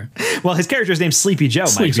floor. Well, his character's name's Sleepy Joe,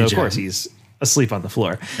 Mike, so of course he's asleep on the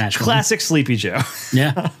floor. Naturally. Classic Sleepy Joe.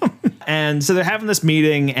 Yeah. And so they're having this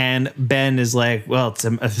meeting, and Ben is like, well,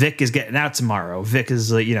 Vic is getting out tomorrow. Vic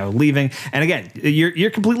is, leaving. And again, you're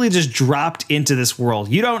completely just dropped into this world.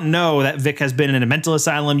 You don't know that Vic has been in a mental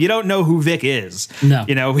asylum. You don't know who Vic is. No.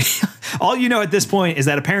 All you know at this point is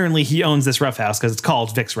that apparently he owns this rough house because it's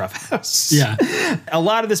called Vic's Rough House. Yeah. A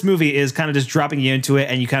lot of this movie is kind of just dropping you into it,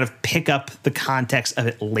 and you kind of pick up the context of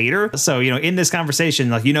it later. So, in this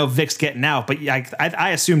conversation, Vic's getting out, but I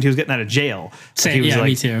assumed he was getting out of jail. Same,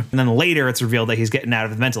 me too. And then later it's revealed that he's getting out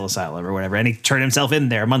of the mental asylum or whatever, and he turned himself in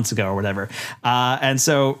there months ago or whatever. And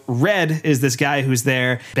so Red is this guy who's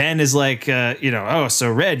there. Ben is like, oh,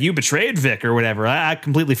 so Red, you betrayed Vic or whatever. I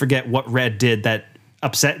completely forget what Red did that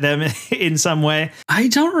upset them in some way. I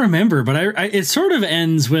don't remember, but it sort of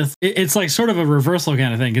ends with, it's like sort of a reversal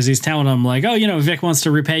kind of thing, because he's telling him like, oh, Vic wants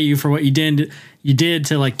to repay you for what you did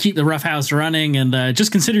to like keep the rough house running, and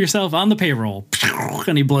just consider yourself on the payroll.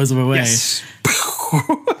 And he blows him away. Yes.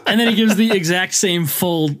 And then he gives the exact same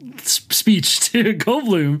full speech to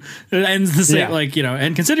Goldblum. It ends the same,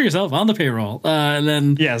 and consider yourself on the payroll. And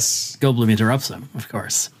then Goldblum interrupts him, of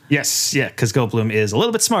course. Yes, yeah, because Goldblum is a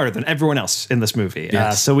little bit smarter than everyone else in this movie.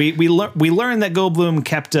 So we learn that Goldblum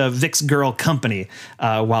kept Vic's girl company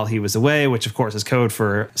while he was away, which of course is code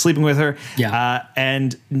for sleeping with her. Yeah.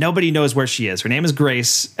 And nobody knows where she is. Her name is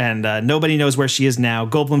Grace, and nobody knows where she is now.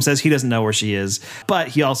 Goldblum says he doesn't know where she is, but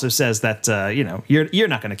he also says that you're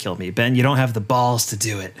not going to kill me, Ben. You don't have the balls to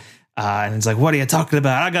do it. And it's like, what are you talking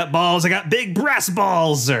about? I got balls. I got big brass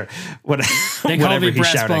balls, or whatever. They call me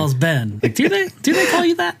brass balls, Ben. Do they call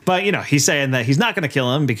you that? But he's saying that he's not going to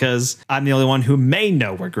kill him because I'm the only one who may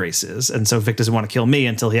know where Grace is, and so Vic doesn't want to kill me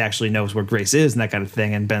until he actually knows where Grace is and that kind of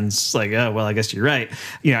thing. And Ben's like, oh well, I guess you're right.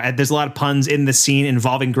 There's a lot of puns in this scene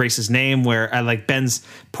involving Grace's name where Ben's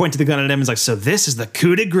pointed the gun at him and is like, so this is the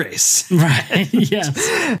coup de Grace, right?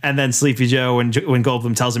 Yes. And then Sleepy Joe, when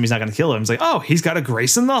Goldblum tells him he's not going to kill him, he's like, oh, he's got a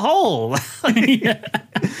Grace in the hole. Yeah.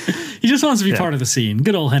 He just wants to be part of the scene.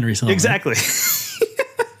 Good old Henry Sullivan. Exactly.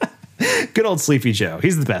 Good old Sleepy Joe.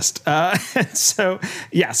 He's the best. So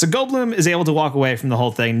Goldblum is able to walk away from the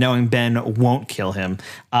whole thing knowing Ben won't kill him.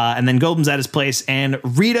 And then Goldblum's at his place, and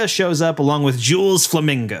Rita shows up along with Jules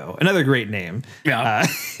Flamingo, another great name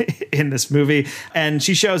in this movie. And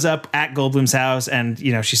she shows up at Goldblum's house, and,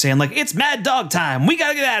 she's saying, like, it's Mad Dog time. We got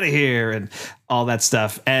to get out of here, and all that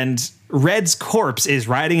stuff. And Red's corpse is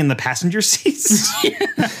riding in the passenger seats.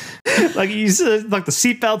 Like he's like the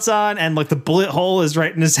seatbelt's on, and like the bullet hole is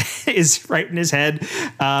right in his head.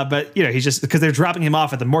 But he's just, because they're dropping him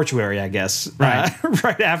off at the mortuary, I guess,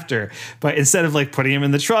 right after. But instead of like putting him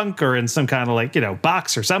in the trunk or in some kind of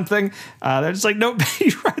box or something, they're just like, nope,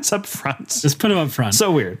 he rides up front. Just put him up front.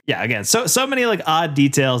 So weird. Yeah. Again, so many odd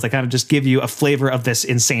details that kind of just give you a flavor of this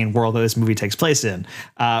insane world that this movie takes place in,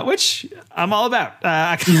 which I'm all about.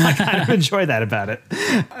 I kind of enjoy that about it.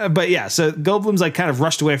 But yeah, so Goldblum's kind of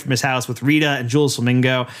rushed away from his house with Rita and Jules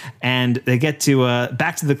Flamingo, and they get to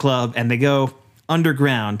back to the club, and they go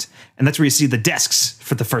underground, and that's where you see the desks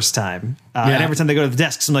for the first time. And every time they go to the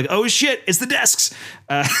desks, I'm like, oh shit, it's the desks.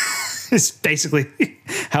 It's basically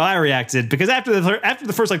how I reacted, because after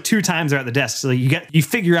the first 2 times they're at the desks, so you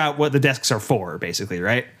figure out what the desks are for, basically,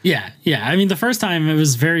 right? Yeah. I mean, the first time it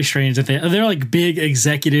was very strange that they're like big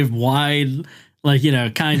executive wide,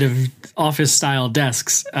 kind of office style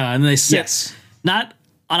desks, and they sit not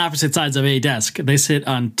on opposite sides of a desk. They sit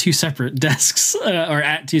on 2 separate desks, or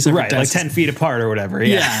at 2 separate desks. Like 10 feet apart or whatever.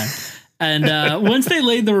 Yeah. And once they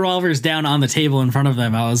laid the revolvers down on the table in front of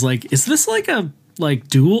them, I was like, is this like a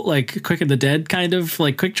duel, like Quick and the Dead kind of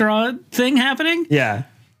quick draw thing happening? Yeah.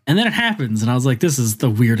 And then it happens, and I was like, this is the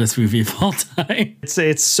weirdest movie of all time.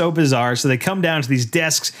 It's so bizarre. So they come down to these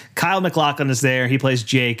desks. Kyle MacLachlan is there. He plays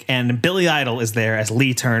Jake. And Billy Idol is there as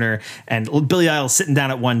Lee Turner. And Billy Idol's sitting down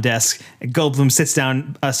at one desk. And Goldblum sits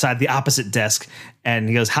down aside the opposite desk. And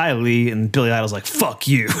he goes, hi, Lee. And Billy Idol's like, fuck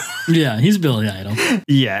you. Yeah, he's Billy Idol.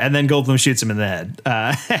 Yeah, and then Goldblum shoots him in the head.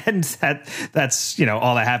 And that's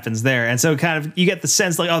all that happens there. And so kind of you get the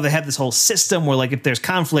sense they have this whole system where if there's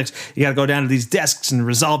conflict, you got to go down to these desks and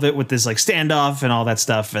resolve it with this standoff and all that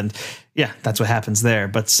stuff. And yeah, that's what happens there.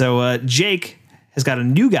 But so Jake has got a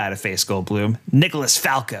new guy to face Goldblum, Nicholas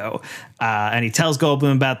Falco. And he tells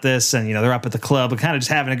Goldblum about this, and they're up at the club, kind of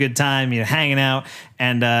just having a good time, hanging out.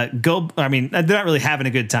 And they're not really having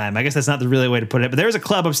a good time. I guess that's not the really way to put it. But there's a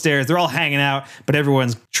club upstairs. They're all hanging out, but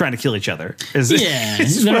everyone's trying to kill each other.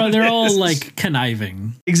 They're all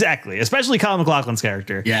conniving. Exactly, especially Kyle MacLachlan's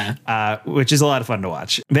character. Yeah, which is a lot of fun to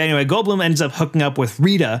watch. But anyway, Goldblum ends up hooking up with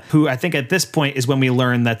Rita, who I think at this point is when we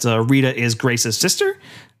learn that Rita is Grace's sister.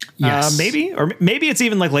 Yes. Maybe it's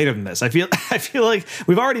even later than this. I feel like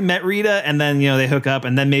we've already met Rita, and then they hook up,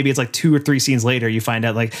 and then maybe it's 2 or 3 scenes later you find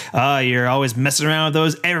out you're always messing around with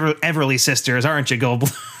those Everly sisters, aren't you,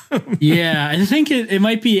 Goldblum? Yeah, I think it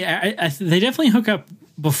might be. They definitely hook up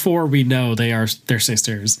before we know they're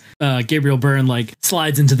sisters. Gabriel Byrne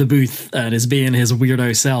slides into the booth and is being his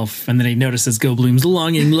weirdo self, and then he notices Goldblum's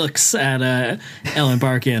longing looks at Ellen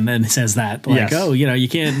Barkin and says that oh, you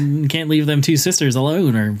can't leave them 2 sisters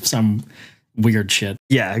alone, or some weird shit.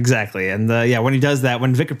 Yeah, exactly. And when he does that,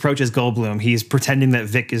 when Vic approaches Goldblum, he's pretending that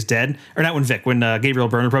Vic is dead. Or not when Gabriel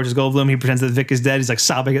Byrne approaches Goldblum, he pretends that Vic is dead. He's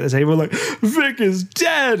sobbing at the table Vic is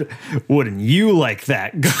dead. Wouldn't you like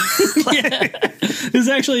that? This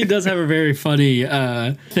actually does have a very funny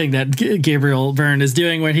thing that Gabriel Byrne is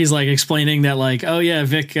doing, where he's explaining that oh yeah,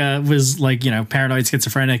 Vic was paranoid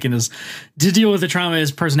schizophrenic, and to deal with the trauma,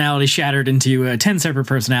 his personality shattered into 10 separate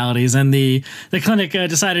personalities, and the clinic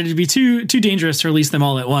decided to be too dangerous to release them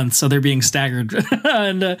all at once, so they're being staggered,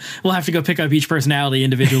 and we'll have to go pick up each personality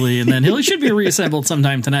individually, and then he should be reassembled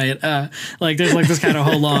sometime tonight. Like there's like this kind of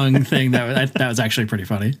whole long thing that was actually pretty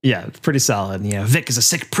funny. Yeah, pretty solid. You know, Vic is a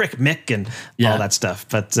sick prick, Mick, and all that stuff.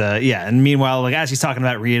 But yeah, and meanwhile, like as he's talking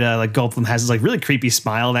about Rita, like Goldblum has this like really creepy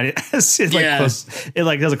smile that it has. It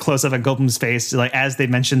does a close up on Goldblum's face, like as they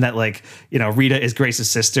mentioned that like Rita is Grace's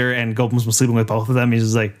sister, and Goldblum's been sleeping with both of them. He's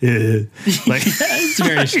just like, like it's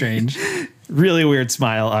very strange. Really weird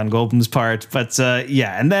smile on Goldblum's part. But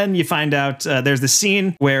yeah, and then you find out there's the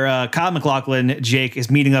scene where Kyle MacLachlan, Jake,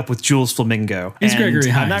 is meeting up with Jules Flamingo. He's Gregory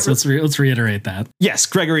Hines. Let's reiterate that. Yes,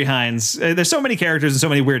 Gregory Hines. There's so many characters and so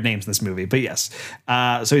many weird names in this movie, but yes.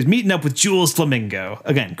 So he's meeting up with Jules Flamingo.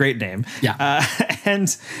 Again, great name. Yeah.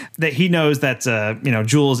 And that he knows that,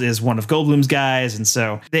 Jules is one of Goldblum's guys. And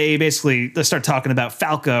so they basically start talking about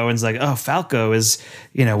Falco, and it's like, oh, Falco is,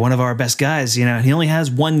 one of our best guys. He only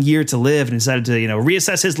has 1 year to live, and decided to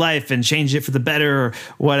reassess his life and change it for the better or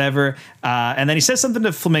whatever, and then he says something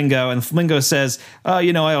to Flamingo, and Flamingo says, oh,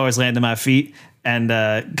 I always land on my feet. And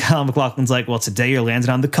Kyle MacLachlan's like, well, today you're landing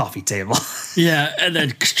on the coffee table. Yeah, and then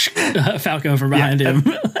Falco from behind him.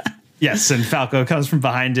 Yes, and Falco comes from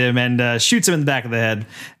behind him and shoots him in the back of the head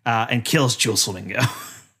and kills Jules Flamingo.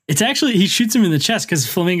 It's actually, he shoots him in the chest because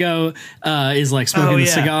Flamingo is like smoking a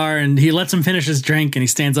cigar, and he lets him finish his drink, and he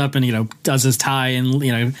stands up and, does his tie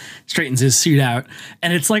and, straightens his suit out.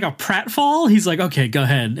 And it's like a pratfall. He's like, okay, go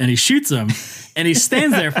ahead. And he shoots him, and he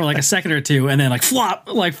stands there for like a second or two, and then like flop,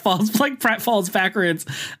 like falls, like Pratt falls backwards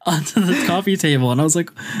onto the coffee table. And I was like,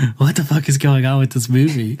 what the fuck is going on with this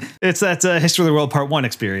movie? It's that History of the World Part 1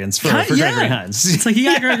 experience for Gregory Hines. It's like, you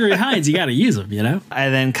got Gregory Hines, you got to use him,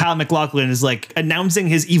 And then Kyle MacLachlan is like announcing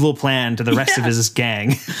his evil plan to the rest of his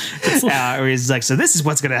gang. Where he's like, so this is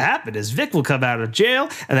what's going to happen is Vic will come out of jail,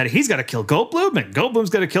 and then he's got to kill Goldblum, and Goldblum's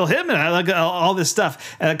going to kill him, and I like all this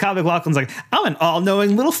stuff. And Kyle MacLachlan's like, I'm an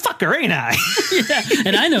all-knowing little fucker, ain't I? Yeah,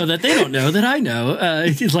 and I know that they don't know that I know.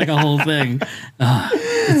 It's like a whole thing.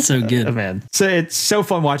 It's so good. Oh, man. So it's so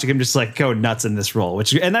fun watching him just like go nuts in this role,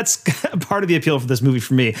 and that's part of the appeal for this movie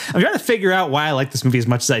for me. I'm trying to figure out why I like this movie as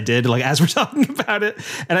much as I did, like as we're talking about it.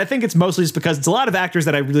 And I think it's mostly just because it's a lot of actors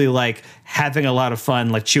that I really like having a lot of fun,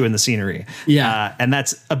 like chewing the scenery. Yeah. And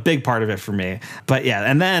that's a big part of it for me. But yeah,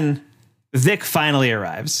 and then Vic finally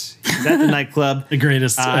arrives. He's at the nightclub. The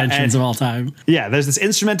greatest entrance of all time. Yeah, there's this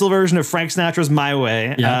instrumental version of Frank Sinatra's My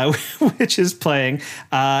Way, which is playing.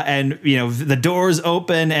 And, the doors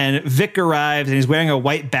open and Vic arrives, and he's wearing a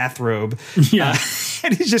white bathrobe. Yeah.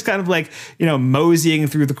 And he's just kind of like, moseying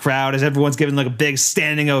through the crowd as everyone's giving like a big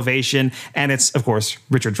standing ovation. And it's, of course,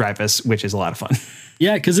 Richard Dreyfuss, which is a lot of fun.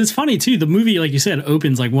 Yeah, because it's funny, too. The movie, like you said,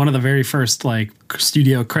 opens like one of the very first like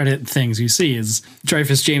studio credit things you see is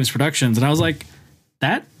Dreyfuss James Productions. And I was like,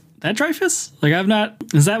 that Dreyfuss? Like,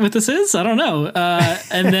 is that what this is? I don't know.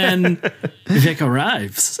 And then Vic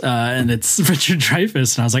arrives and it's Richard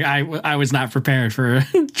Dreyfuss. And I was like, I was not prepared for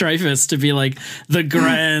Dreyfuss to be like the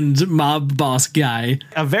grand mob boss guy.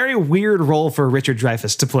 A very weird role for Richard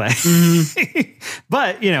Dreyfuss to play. Mm-hmm.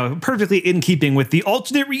 But, perfectly in keeping with the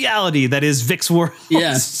alternate reality that is Vic's world.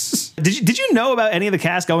 Yes. Did you know about any of the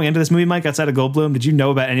cast going into this movie, Mike, outside of Goldblum? Did you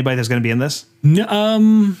know about anybody that's going to be in this?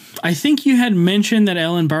 No, I think you had mentioned that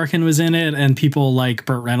Ellen Barkin was in it and people like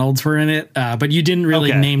Burt Reynolds were in it, but you didn't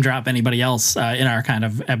really name drop anybody else in our kind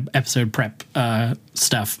of episode prep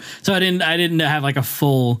stuff. So I didn't have like a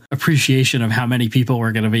full appreciation of how many people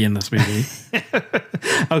were going to be in this movie.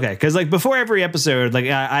 Okay, because like before every episode, like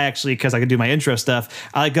I actually, because I could do my intro stuff,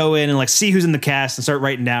 I like go in and like see who's in the cast and start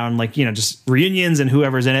writing down like just reunions and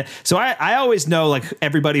whoever's in it. So I always know like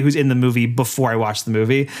everybody who's in the movie before I watch the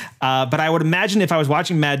movie. But I would imagine if I was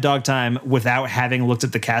watching Mad Dog Time without having looked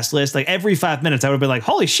at the cast list, like every 5 minutes I would be like,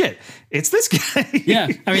 holy shit, it's this guy. Yeah,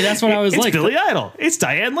 I mean that's what I was it's like. Billy Idol. It's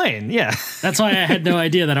Diane Lane. Yeah, that's why I had no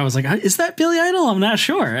idea that I was like, is that Billy Idol? I'm not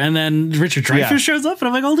sure. And then Richard Dreyfuss shows up, and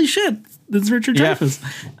I'm like, holy shit, it's Richard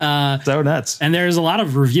Dreyfuss. So nuts. And there's a lot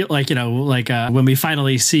of review, like when we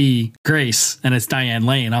finally see Grace and it's Diane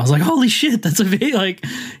Lane, I was like, holy shit, that's like,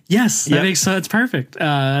 yes, that makes sense. Perfect.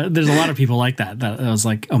 There's a lot of people like that. I was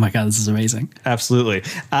like, oh my god, this is amazing. Absolutely.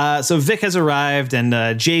 So Vic has arrived,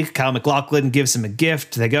 and Jake, Kyle MacLachlan, gives him a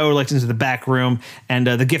gift. They go like into the back room, and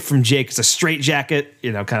the gift from Jake is a straitjacket.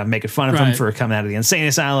 Kind of making fun of him for coming out of the insane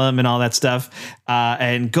asylum and all that stuff.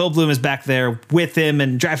 And Goldblum is back there with him,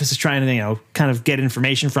 and Dreyfuss is trying to kind of get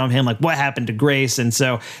information from him, like what happened to Grace. And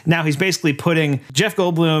so now he's basically putting Jeff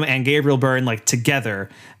Goldblum and Gabriel Byrne like together.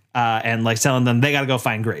 and like telling them they got to go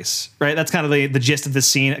find Grace. Right. That's kind of the gist of this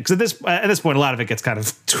scene. Because at this point, a lot of it gets kind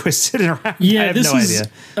of twisted around. Yeah, I have no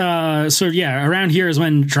idea. Around here is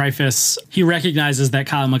when Dreyfuss, he recognizes that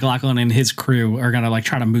Kyle MacLachlan and his crew are going to like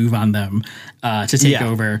try to move on them to take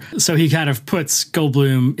over. So he kind of puts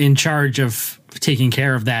Goldblum in charge of taking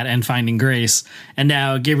care of that and finding Grace. And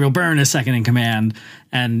now Gabriel Byrne is second in command.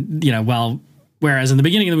 And, whereas in the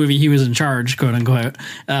beginning of the movie, he was in charge, quote unquote,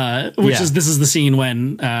 this is the scene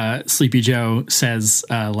when Sleepy Joe says,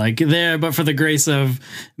 there, but for the grace of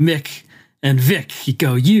Mick and Vic, you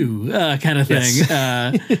go, kind of thing.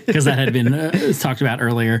 Because that had been talked about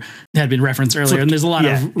earlier, had been referenced earlier. And there's a lot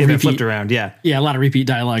of repeat, flipped around. Yeah, a lot of repeat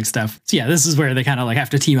dialogue stuff. So this is where they kind of like have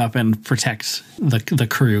to team up and protect the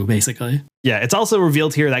crew, basically. Yeah, it's also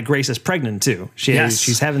revealed here that Grace is pregnant too.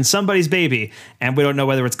 She's having somebody's baby, and we don't know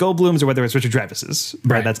whether it's Goldblum's or whether it's Richard Dreyfuss's.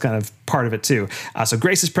 Right, that's kind of part of it too. So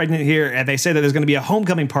Grace is pregnant here, and they say that there's going to be a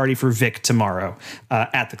homecoming party for Vic tomorrow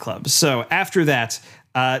at the club. So after that,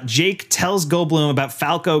 Jake tells Goldblum about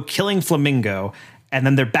Falco killing Flamingo, and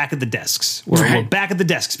then they're back at the desks. We're back at the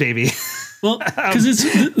desks, baby. Well, because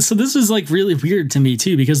this is like really weird to me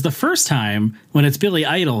too, because the first time when it's Billy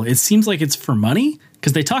Idol, it seems like it's for money.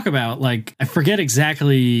 Because they talk about, like, I forget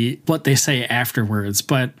exactly what they say afterwards,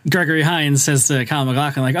 but Gregory Hines says to Kyle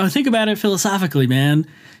MacLachlan, like, oh, think about it philosophically, man.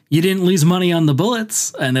 You didn't lose money on the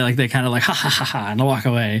bullets. And they kind of like, ha, ha, ha, ha, and walk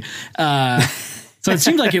away. So it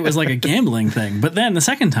seemed like it was like a gambling thing. But then the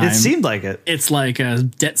second time, it seemed like it. It's like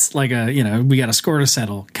it's like we got a score to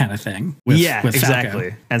settle kind of thing. With exactly.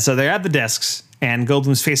 Falco. And so they're at the desks, and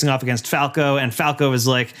Goldblum's facing off against Falco, and Falco is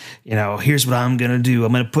like, here's what I'm gonna do.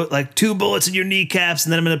 I'm gonna put like 2 bullets in your kneecaps,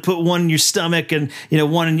 and then I'm gonna put 1 in your stomach, and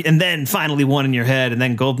and then finally 1 in your head. And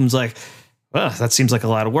then Goldblum's like, well, that seems like a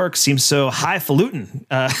lot of work. Seems so highfalutin.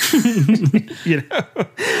 You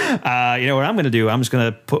know what I'm going to do? I'm just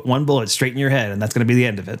going to put 1 bullet straight in your head, and that's going to be the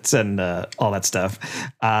end of it, and all that stuff.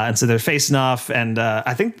 And so they're facing off, and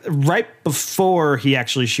I think right before he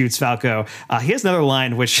actually shoots Falco, he has another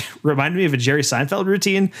line which reminded me of a Jerry Seinfeld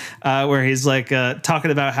routine, where he's like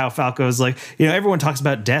talking about how Falco's like, everyone talks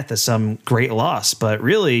about death as some great loss, but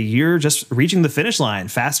really you're just reaching the finish line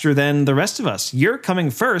faster than the rest of us. You're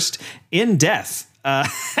coming first in death.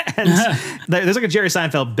 And there's like a Jerry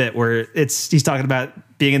Seinfeld bit where he's talking about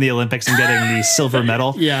being in the Olympics and getting the silver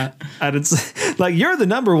medal. Yeah. And it's like, you're the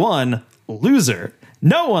number 1 loser.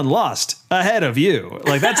 No one lost ahead of you.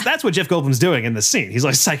 Like that's what Jeff Goldblum's doing in this scene. He's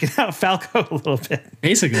like psyching out Falco a little bit,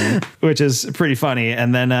 basically, which is pretty funny.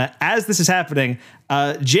 And then as this is happening,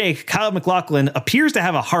 Jake, Kyle MacLachlan, appears to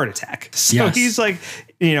have a heart attack. So he's like,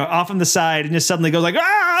 off on the side and just suddenly goes like,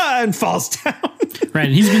 and falls down. Right.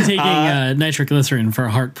 And he's been taking nitroglycerin for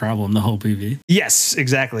a heart problem the whole movie. Yes,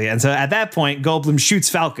 exactly. And so at that point, Goldblum shoots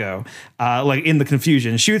Falco, like in the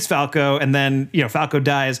confusion, shoots Falco, and then, Falco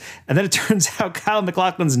dies. And then it turns out Kyle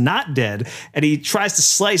MacLachlan's not dead, and he tries to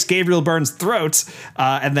slice Gabriel Byrne's throat,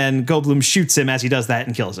 and then Goldblum shoots him as he does that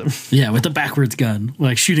and kills him. Yeah, with the backwards gun,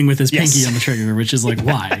 like shooting with his pinky on the trigger, which is like,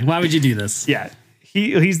 why? Why would you do this? Yeah.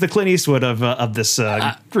 He's the Clint Eastwood of this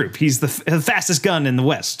group. He's the fastest gun in the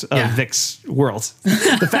West of Vic's world.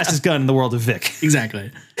 The fastest gun in the world of Vic. Exactly.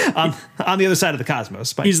 On the other side of the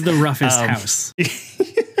cosmos. But, he's the roughest house.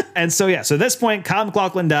 And so at this point, Kyle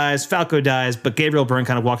MacLachlan dies, Falco dies, but Gabriel Byrne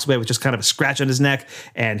kind of walks away with just kind of a scratch on his neck,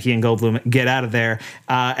 and he and Goldblum get out of there.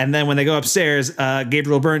 And then when they go upstairs,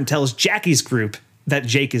 Gabriel Byrne tells Jackie's group that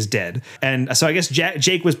Jake is dead. And so I guess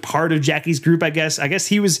Jake was part of Jackie's group, I guess. I guess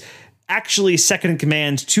he was actually second in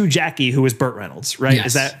command to Jackie, who was Burt Reynolds, right? Yes.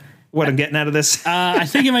 Is that what I'm getting out of this? I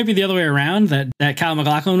think it might be the other way around, that Kyle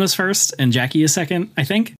MacLachlan was first and Jackie is second, I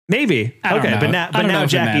think. Maybe. Okay, but now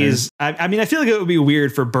Jackie is... I mean, I feel like it would be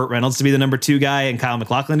weird for Burt Reynolds to be the number 2 guy and Kyle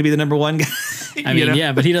MacLachlan to be the number 1 guy. I mean,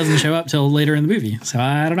 yeah, but he doesn't show up till later in the movie, so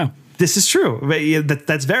I don't know. This is true.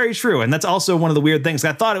 That's very true. And that's also one of the weird things.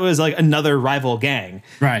 I thought it was like another rival gang.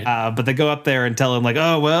 Right. But they go up there and tell him like,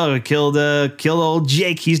 oh, well, we killed old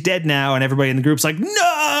Jake. He's dead now. And everybody in the group's like,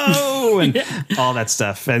 no, and all that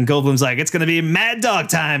stuff. And Goldblum's like, it's going to be Mad Dog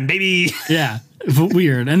time, baby. Yeah.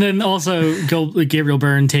 Weird. And then also Gabriel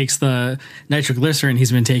Byrne takes the nitroglycerin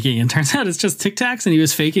he's been taking, and turns out it's just Tic Tacs, and he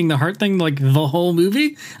was faking the heart thing like the whole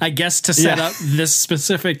movie, I guess, to set up this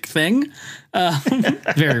specific thing.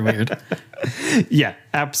 Very weird. Yeah,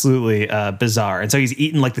 absolutely bizarre. And so he's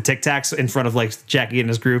eating like the Tic Tacs in front of like Jackie and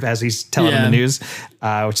his group as he's telling them the news,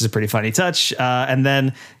 which is a pretty funny touch. And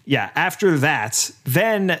then, after that,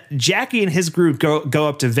 then Jackie and his group go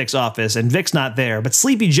up to Vic's office, and Vic's not there, but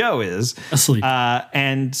Sleepy Joe is asleep.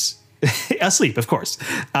 And Asleep, of course.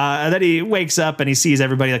 And then he wakes up and he sees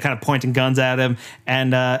everybody like kind of pointing guns at him.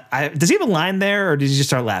 And does he have a line there, or does he just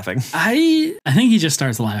start laughing? I think he just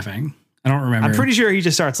starts laughing. I don't remember. I'm pretty sure he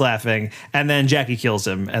just starts laughing, and then Jackie kills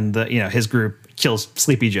him, and his group kills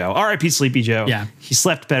Sleepy Joe. R.I.P. Sleepy Joe. Yeah, he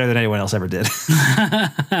slept better than anyone else ever did.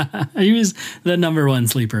 He was the number one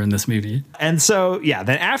sleeper in this movie. And so, then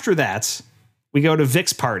after that, we go to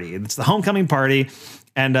Vic's party. It's the homecoming party,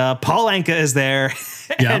 and Paul Anka is there,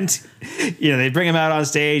 and they bring him out on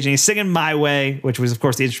stage, and he's singing "My Way," which was, of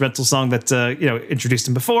course, the instrumental song that introduced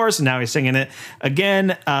him before. So now he's singing it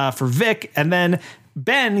again for Vic, and then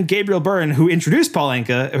Ben, Gabriel Byrne, who introduced Paul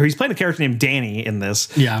Anka, or he's playing a character named Danny in this.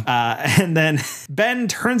 And then Ben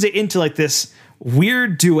turns it into like this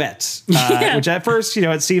weird duet, which at first,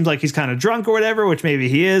 it seems like he's kind of drunk or whatever, which maybe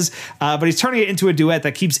he is, but he's turning it into a duet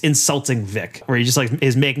that keeps insulting Vic, where he just like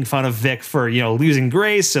is making fun of Vic for, losing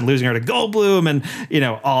Grace and losing her to Goldblum and,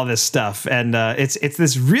 all this stuff. And it's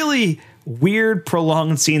this really weird,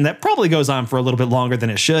 prolonged scene that probably goes on for a little bit longer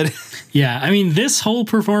than it should. Yeah, I mean, this whole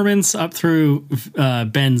performance up through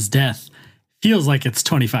Ben's death feels like it's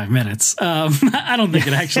 25 minutes. I don't think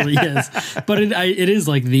it actually is, but it is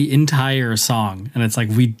like the entire song, and it's like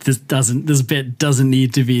this bit doesn't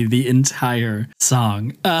need to be the entire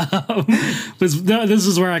song. This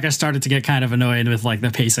is where like I started to get kind of annoyed with like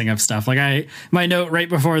the pacing of stuff. Like my note right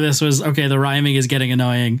before this was, okay, the rhyming is getting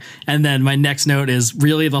annoying, and then my next note is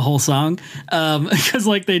really the whole song, because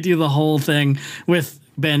like they do the whole thing with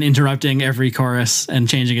Ben interrupting every chorus and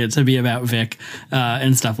changing it to be about Vic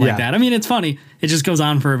and stuff like that. I mean, it's funny. It just goes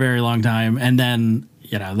on for a very long time. And then,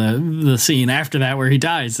 the scene after that where he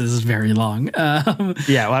dies is very long.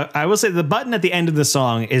 Well, I will say the button at the end of the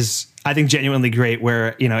song is, I think, genuinely great,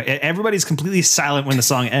 where, everybody's completely silent when the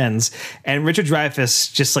song ends. And Richard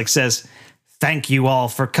Dreyfuss just like says, "Thank you all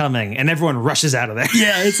for coming," and everyone rushes out of there.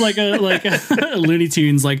 Yeah, it's like a Looney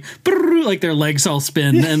Tunes, like their legs all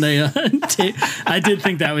spin, and they. I did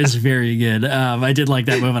think that was very good. I did like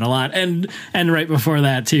that moment a lot, and right before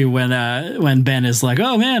that too, when Ben is like,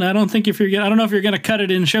 "Oh man, I don't know if you're gonna cut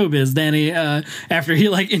it in showbiz, Danny." After he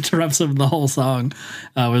like interrupts him, the whole song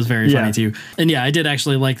was very funny too. And I did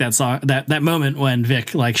actually like that song, that moment when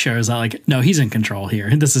Vic like shows out, like, no, he's in control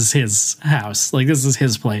here. This is his house, like this is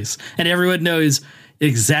his place, and everyone knows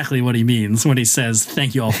exactly what he means when he says,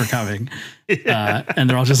 "Thank you all for coming." And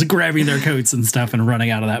they're all just grabbing their coats and stuff and running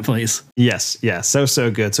out of that place. Yes. Yeah.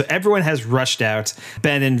 So good. So everyone has rushed out.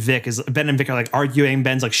 Ben and Vic are like arguing.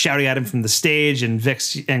 Ben's like shouting at him from the stage, and Vic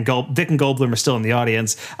and Goldblum are still in the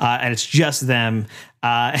audience. And it's just them.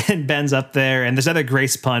 And Ben's up there, and there's another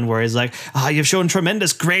Grace pun where he's like, "You've shown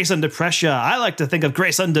tremendous grace under pressure. I like to think of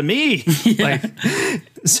grace under me."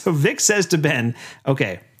 So Vic says to Ben,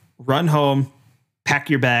 "Okay, run home, pack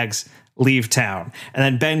your bags, leave town." And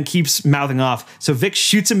then Ben keeps mouthing off. So Vic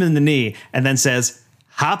shoots him in the knee and then says,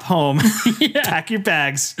 "Hop home, pack your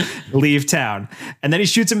bags, leave town." And then he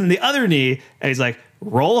shoots him in the other knee, and he's like,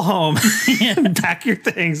 "Roll home, pack your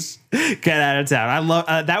things, get out of town." I love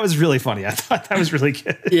that. Was really funny. I thought that was really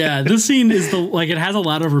good. Yeah, this scene is it has a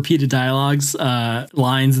lot of repeated dialogues,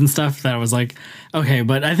 lines and stuff that I was like, okay,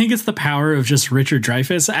 but I think it's the power of just Richard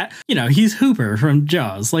Dreyfuss. He's Hooper from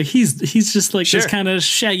Jaws. Like he's just like this kind of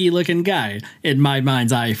shaggy looking guy in my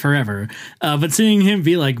mind's eye forever. But seeing him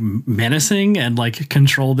be like menacing and like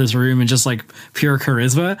control this room and just like pure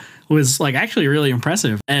charisma was like actually really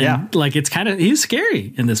impressive. And like he's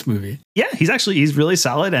scary in this movie. Yeah, he's really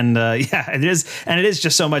solid, and it is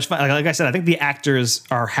just so much fun. Like I said, I think the actors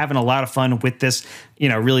are having a lot of fun with this,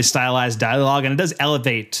 really stylized dialogue, and it does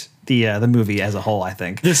elevate the movie as a whole. I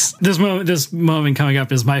think this moment coming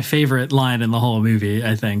up is my favorite line in the whole movie.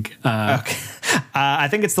 I think. Okay. I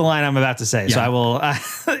think it's the line I'm about to say. Yeah. So I will.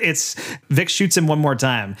 It's Vic shoots him one more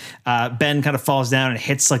time. Ben kind of falls down and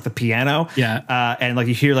hits like the piano. Yeah. And like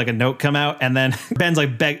you hear like a note come out, and then Ben's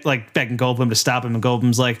like begging Goldblum to stop him, and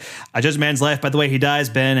Goldblum's like, "I judge a man's life by the way he dies,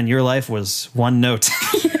 Ben, and your life was one note."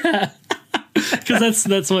 Yeah. Because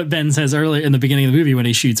that's what Ben says earlier in the beginning of the movie when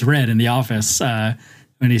he shoots Red in the office.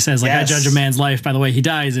 When he says, like, "I judge a man's life by the way he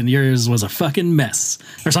dies, and yours was a fucking mess,"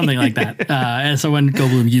 or something like that. And so when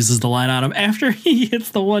Goldblum uses the line on him after he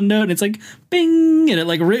hits the one note, and it's like bing, and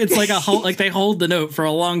it's like like they hold the note for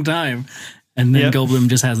a long time, and then Goldblum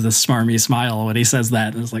just has this smarmy smile when he says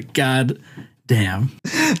that, and it's like, God damn,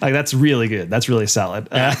 like that's really good. That's really solid.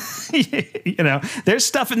 There's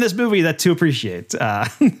stuff in this movie that to appreciate.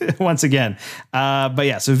 Once again, but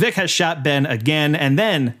yeah. So Vic has shot Ben again, and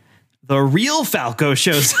then the real Falco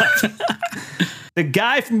shows up. The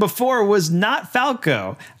guy from before was not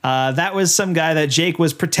Falco. That was some guy that Jake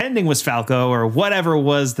was pretending was Falco or whatever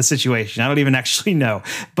was the situation. I don't even actually know.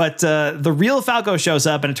 But the real Falco shows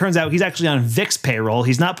up, and it turns out he's actually on Vic's payroll.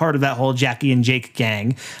 He's not part of that whole Jackie and Jake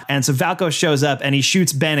gang. And so Falco shows up and he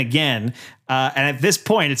shoots Ben again. And at this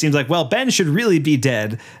point, it seems like, well, Ben should really be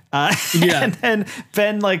dead. And then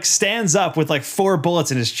Ben like stands up with like 4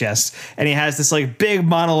 bullets in his chest, and he has this like big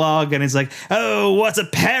monologue, and he's like, "Oh, what's a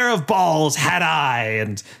pair of balls had I?"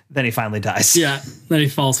 And then he finally dies. Yeah, then he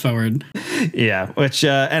falls forward. Yeah, which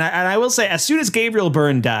and I will say, as soon as Gabriel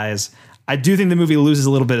Byrne dies, I do think the movie loses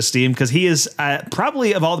a little bit of steam, because he is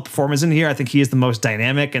probably, of all the performers in here, I think he is the most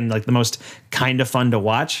dynamic and like the most kind of fun to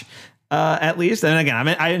watch. At least. And again,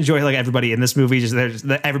 I enjoy like everybody in this movie.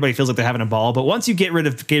 Everybody feels like they're having a ball. But once you get rid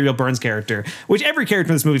of Gabriel Byrne's character, which every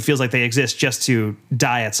character in this movie feels like they exist just to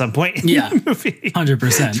die at some point in the movie.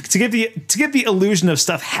 100%. To give the illusion of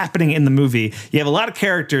stuff happening in the movie, you have a lot of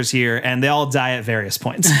characters here, and they all die at various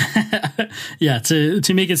points. Yeah,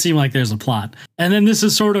 to make it seem like there's a plot. And then this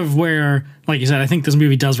is sort of where, like you said, I think this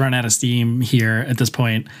movie does run out of steam here at this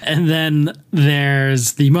point. And then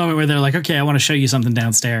there's the moment where they're like, okay, I want to show you something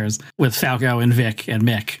downstairs, with Falco and Vic and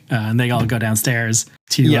Mick. And they all go downstairs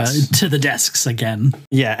to the desks again.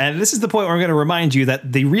 Yeah, and this is the point where I'm going to remind you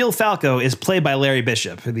that the real Falco is played by Larry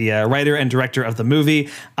Bishop, the writer and director of the movie.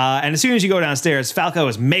 And as soon as you go downstairs, Falco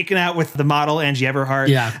is making out with the model, Angie Everhart.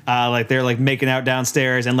 Yeah. Like they're like making out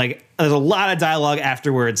downstairs, and like there's a lot of dialogue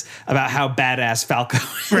afterwards about how badass Falco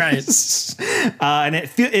is. Right. And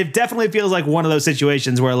it definitely feels like one of those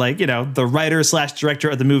situations where, like, you know, the writer / director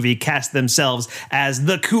of the movie cast themselves as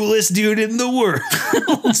the coolest dude in the world.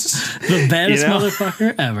 The baddest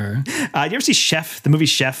motherfucker ever. You ever see Chef, the movie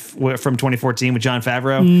Chef from 2014 with Jon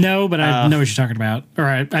Favreau? No, but I know what you're talking about. All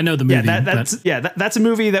right, I know the movie. That's a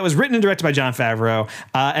movie that was written and directed by Jon Favreau.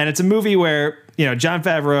 And it's a movie where, you know, Jon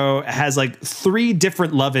Favreau has like 3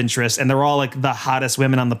 different love interests, and they're all like the hottest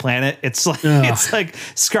women on the planet. It's like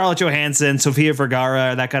Scarlett Johansson, Sofia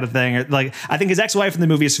Vergara, that kind of thing. Or like, I think his ex-wife in the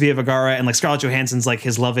movie is Sofia Vergara, and like Scarlett Johansson's like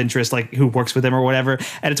his love interest, like who works with him or whatever.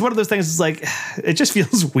 And it's one of those things. It's like, it just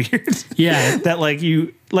feels weird. Yeah, that like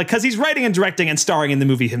you like, because he's writing and directing and starring in the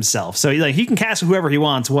movie himself, so like he can cast whoever he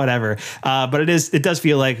wants, whatever. But it does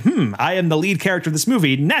feel like, I am the lead character of this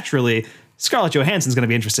movie. Naturally, Scarlett Johansson's going to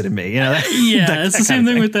be interested in me, you know? It's the same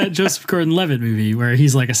thing with that Joseph Gordon-Levitt movie where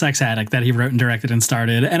he's like a sex addict that he wrote and directed and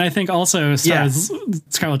started, and I think also stars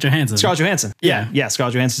Scarlett Johansson. Scarlett Johansson, yeah,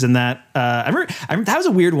 Scarlett Johansson's in that. I remember that was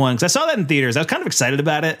a weird one because I saw that in theaters. I was kind of excited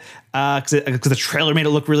about it because the trailer made it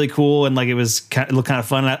look really cool, and like it looked kind of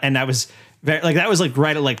fun, and I was. That was like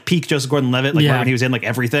right at like peak Joseph Gordon-Levitt, like right when he was in like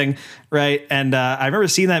everything, right? And I remember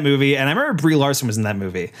seeing that movie, and I remember Brie Larson was in that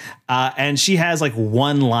movie, and she has like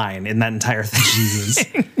one line in that entire thing. Jesus.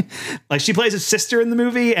 Like she plays his sister in the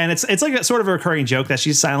movie, and it's like a sort of a recurring joke that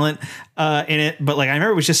she's silent in it. But like I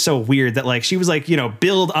remember it was just so weird that like she was like, you know,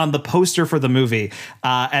 billed on the poster for the movie,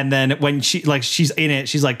 and then when she's in it,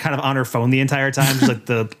 she's like kind of on her phone the entire time. She's like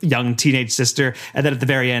the young teenage sister, and then at the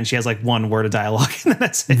very end, she has like one word of dialogue, and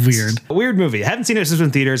that's it. Weird movie. I haven't seen it since in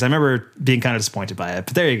theaters. I remember being kind of disappointed by it,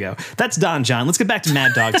 but there you go. That's Don John. Let's get back to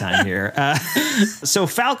Mad Dog time here. So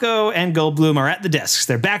Falco and Goldblum are at the desks.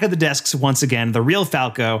 They're back at the desks once again. The real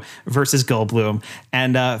Falco versus Goldblum,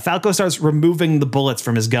 and Falco starts removing the bullets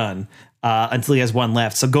from his gun until he has one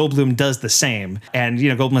left. So Goldblum does the same, and you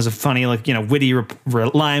know Goldblum has a funny, like, you know, witty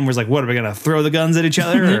line where it's like, "What are we gonna throw the guns at each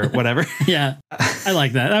other or whatever?" Yeah, I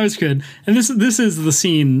like that. That was good. And this is the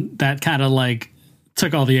scene that kind of like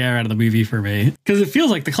took all the air out of the movie for me, because it feels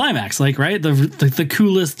like the climax, like, right, the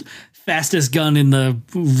coolest, fastest gun in the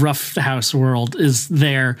rough house world is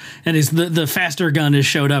there, and is the faster gun has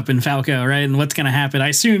showed up in Falco, right? And what's going to happen? I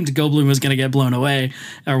assumed Goldblum was going to get blown away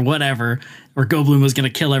or whatever, or Goldblum was going to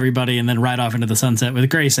kill everybody and then ride off into the sunset with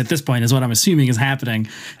Grace at this point is what I'm assuming is happening.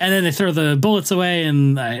 And then they throw the bullets away,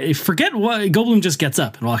 and I forget what, Goldblum just gets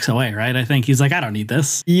up and walks away, right? I think he's like, I don't need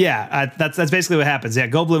this. Yeah, that's basically what happens. Yeah,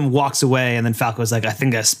 Goldblum walks away, and then Falco's like, I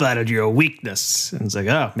think I spotted your weakness. And it's like,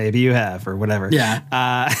 oh, maybe you have, or whatever.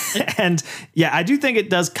 Yeah. And yeah, I do think it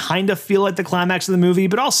does kind of feel like the climax of the movie,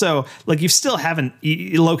 but also like you still haven't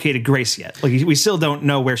located Grace yet. Like we still don't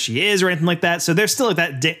know where she is or anything like that. So there's still like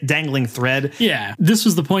that dangling thread. Yeah. This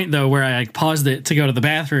was the point though where I like paused it to go to the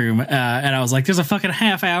bathroom, and I was like, there's a fucking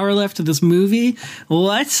half hour left of this movie.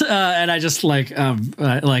 What? And I just like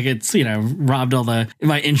it's, you know, robbed all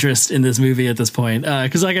my interest in this movie at this point.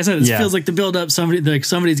 Cause like I said, it feels like the build up,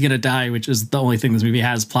 somebody's going to die, which is the only thing this movie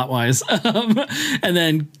has plot wise. And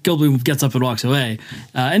then Goldblum gets up and walks away.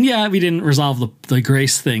 And yeah, we didn't resolve the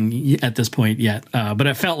Grace thing at this point yet. But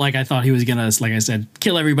it felt like I thought he was going to, like I said,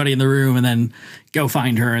 kill everybody in the room and then go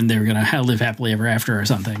find her and they're going to live happily ever after or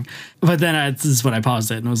something. But then this is when I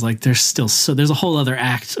paused it and was like, there's a whole other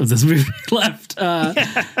act of this movie left.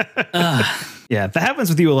 Yeah, that happens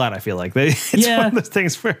with you a lot. I feel like it's one of those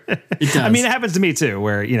things where it does. I mean, it happens to me tue,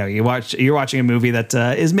 where you're watching a movie that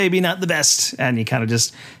is maybe not the best, and you kind of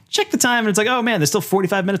just check the time, and it's like, oh man, there's still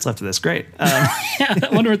 45 minutes left of this. Great. I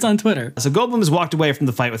wonder what's on Twitter. So Goldblum has walked away from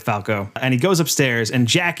the fight with Falco, and he goes upstairs, and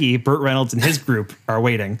Jackie, Burt Reynolds, and his group are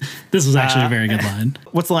waiting. This was actually a very good line.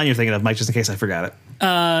 What's the line you're thinking of, Mike? Just in case I forgot it.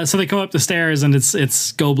 So they come up the stairs, and it's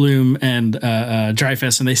Goldblum and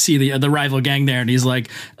Dreyfuss, and they see the rival gang there, and he's like,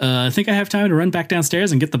 I think I have time to run back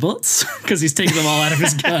downstairs and get the bullets, because he's taking them all out of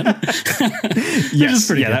his gun. Yes,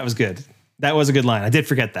 pretty good. That was good. That was a good line. I did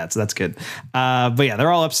forget that, so that's good. But yeah,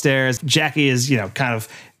 they're all upstairs. Jackie is, kind of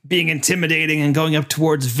being intimidating and going up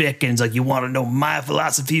towards Vic, and he's like, you want to know my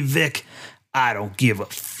philosophy, Vic? I don't give a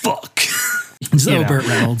fuck. So Burt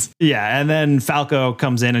Reynolds. Yeah, and then Falco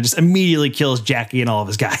comes in and just immediately kills Jackie and all of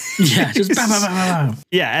his guys. Yeah, just bam, bam, bam, bam.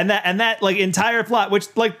 Yeah, and that like entire plot, which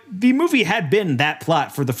like the movie had been that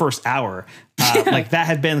plot for the first hour. Like that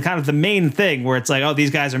had been kind of the main thing where it's like, oh,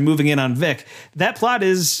 these guys are moving in on Vic. That plot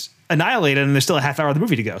is annihilated, and there's still a half hour of the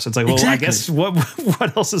movie to go. So it's like, well, exactly. I guess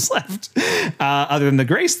what else is left other than the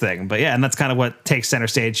Grace thing? But yeah, and that's kind of what takes center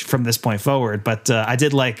stage from this point forward. But I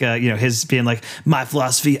did like, his being like, my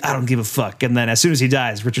philosophy, I don't give a fuck. And then as soon as he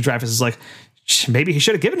dies, Richard Dreyfuss is like, maybe he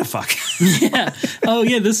should have given a fuck. Yeah. Oh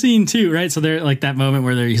yeah, this scene too, right? So they're like that moment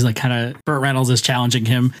where he's like kind of Burt Reynolds is challenging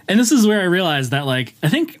him, and this is where I realized that like I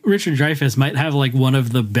think Richard Dreyfuss might have like one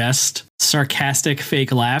of the best sarcastic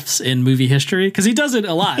fake laughs in movie history, because he does it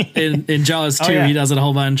a lot in Jaws 2. He does it a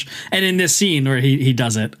whole bunch, and in this scene where he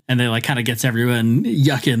does it, and they like kind of gets everyone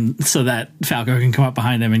yucking so that Falco can come up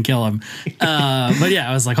behind him and kill him. But yeah,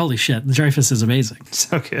 I was like, holy shit, Dreyfuss is amazing.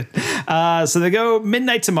 So good. So they go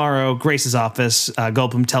midnight tomorrow, Grace's office.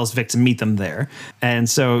 Goldblum tells Vic to meet them there, and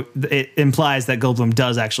so it implies that Goldblum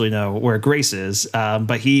does actually know where Grace is,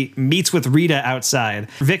 but he meets with Rita outside.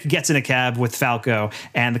 Vic gets in a cab with Falco,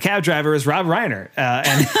 and the cab driver is Rob Reiner.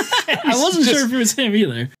 And I wasn't sure if it was him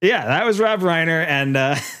either. Yeah, that was Rob Reiner. And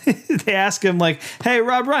they ask him like, hey,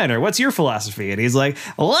 Rob Reiner, what's your philosophy? And he's like,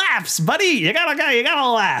 laughs, buddy. You gotta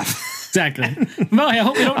laugh. Exactly. Well, I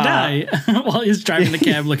hope we don't die while he's driving the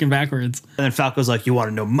cab looking backwards. And then Falco's like, you want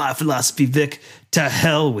to know my philosophy, Vic? To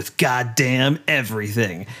hell with goddamn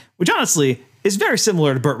everything. Which honestly is very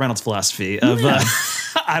similar to Burt Reynolds' philosophy of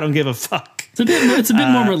I don't give a fuck. It's a bit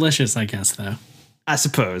more malicious, I guess, though. I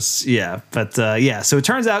suppose, yeah. But so it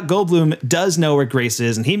turns out Goldblum does know where Grace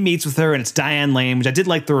is, and he meets with her, and it's Diane Lane, which I did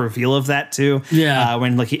like the reveal of that too. Yeah.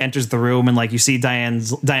 When like he enters the room and like you see Diane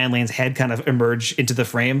Lane's head kind of emerge into the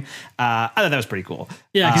frame. I thought that was pretty cool.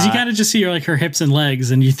 Yeah, because you kind of just see like her hips and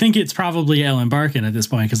legs, and you think it's probably Ellen Barkin at this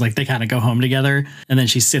point, because like they kind of go home together, and then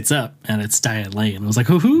she sits up, and it's Diane Lane. I was like,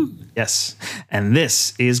 hoo. Yes, and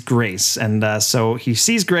this is Grace, and so he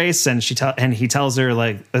sees Grace, and he tells her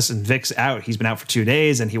like, listen, Vic's out. He's been out for 2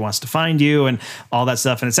 days, and he wants to find you, and all that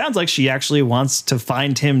stuff. And it sounds like she actually wants to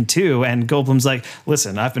find him too. And Goldblum's like,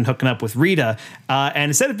 listen, I've been hooking up with Rita, and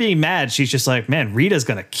instead of being mad, she's just like, man, Rita's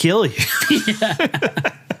gonna kill you.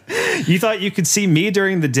 Yeah. You thought you could see me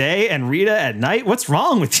during the day and Rita at night? What's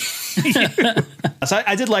wrong with you? So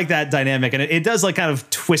I did like that dynamic, and it does like kind of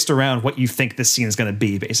twist around what you think this scene is going to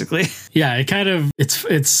be, basically. Yeah, it kind of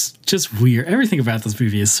it's just weird. Everything about this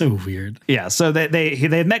movie is so weird. Yeah, so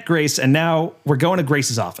they met Grace, and now we're going to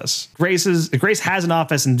Grace's office. Grace has an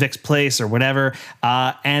office in Vic's place or whatever,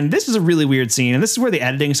 and this is a really weird scene, and this is where the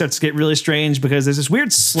editing starts to get really strange, because there's this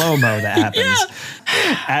weird slow-mo that happens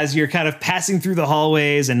as you're kind of passing through the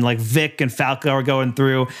hallways, and like Vic and Falco are going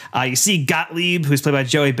through. You see Gottlieb, who's played by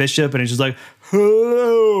Joey Bishop, and he's just like,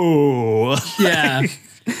 hello. Yeah.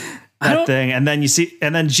 That thing. And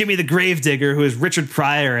then Jimmy the Gravedigger, who is Richard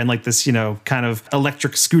Pryor, and like this, kind of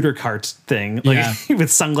electric scooter cart thing, like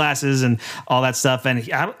with sunglasses and all that stuff. And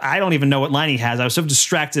I don't even know what line he has. I was so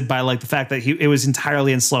distracted by like the fact that it was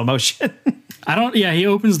entirely in slow motion. He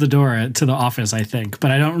opens the door to the office, I think,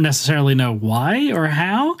 but I don't necessarily know why or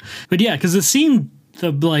how. But yeah, because the scene,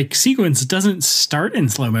 the like sequence doesn't start in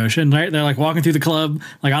slow motion, right? They're like walking through the club,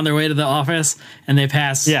 like on their way to the office, and they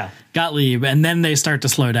pass Gottlieb, and then they start to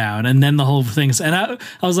slow down, and then the whole thing's. And I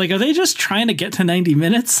was like, are they just trying to get to 90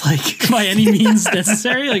 minutes, like by any means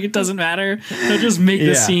necessary? Like it doesn't matter. They'll just make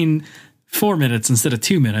the scene 4 minutes instead of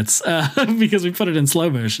 2 minutes because we put it in slow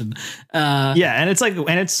motion. And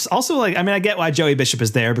it's also like, I mean, I get why Joey Bishop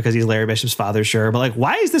is there because he's Larry Bishop's father, sure, but like,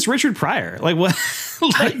 why is this Richard Pryor? Like, what?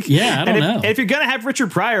 I don't know. If you're gonna have Richard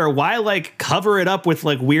Pryor, why like cover it up with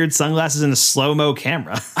like weird sunglasses and a slow-mo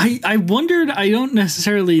camera? I wondered. I don't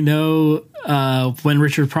necessarily know when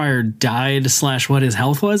Richard Pryor died / what his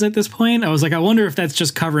health was at this point. I was like, I wonder if that's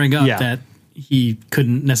just covering up that he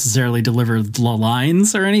couldn't necessarily deliver the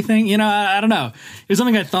lines or anything. You know, I don't know. It was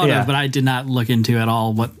something I thought of, but I did not look into at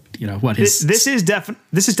all what his... This is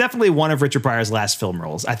definitely one of Richard Pryor's last film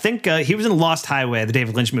roles. I think he was in Lost Highway, the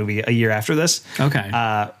David Lynch movie, a year after this. Okay.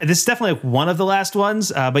 This is definitely like one of the last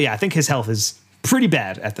ones. But yeah, I think his health is pretty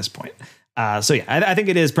bad at this point. So yeah, I think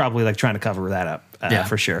it is probably like trying to cover that up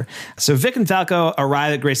for sure. So Vic and Falco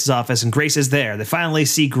arrive at Grace's office and Grace is there. They finally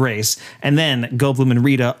see Grace, and then Goldblum and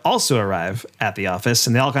Rita also arrive at the office,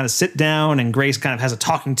 and they all kind of sit down, and Grace kind of has a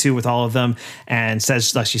talking to with all of them and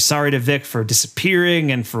says like she's sorry to Vic for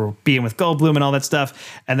disappearing and for being with Goldblum and all that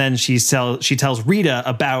stuff. And then she tells Rita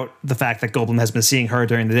about the fact that Goldblum has been seeing her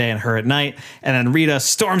during the day and her at night. And then Rita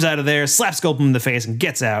storms out of there, slaps Goldblum in the face, and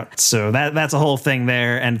gets out. So that's a whole thing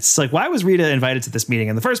there. And it's like, why was Rita invited to this meeting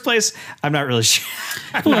in the first place? I'm not really sure.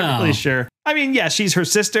 Not really sure. I mean, yeah, she's her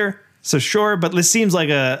sister, so sure, but this seems like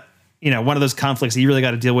one of those conflicts that you really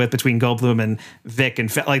got to deal with between Goldblum and Vic,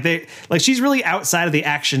 and she's really outside of the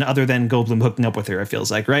action other than Goldblum hooking up with her, it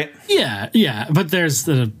feels like, right? Yeah, but there's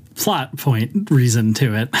the plot point reason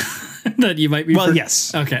to it that you might be... Well,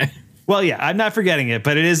 yes. Okay. Well, yeah, I'm not forgetting it,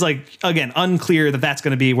 but it is like, again, unclear that that's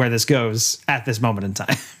going to be where this goes at this moment in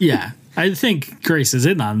time. Yeah, I think Grace is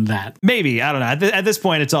in on that. Maybe, I don't know. At this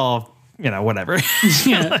point, it's all... whatever.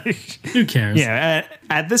 Yeah. Who cares? Yeah.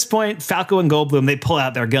 At this point, Falco and Goldblum, they pull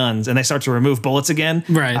out their guns and they start to remove bullets again.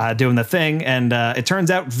 Right. Doing the thing. And it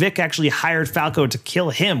turns out Vic actually hired Falco to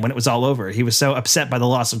kill him when it was all over. He was so upset by the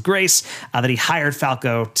loss of Grace that he hired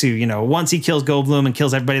Falco to, once he kills Goldblum and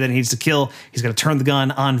kills everybody that he needs to kill, he's going to turn the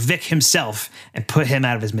gun on Vic himself and put him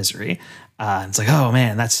out of his misery. It's like, oh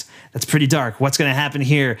man, that's pretty dark. What's going to happen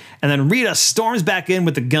here? And then Rita storms back in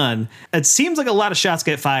with the gun. It seems like a lot of shots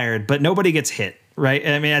get fired, but nobody gets hit, right?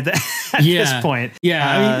 I mean, at this point. Yeah,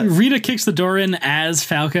 I mean, Rita kicks the door in as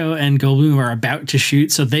Falco and Goldblum are about to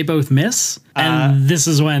shoot, so they both miss. And this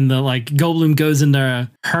is when Goldblum goes into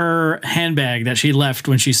her handbag that she left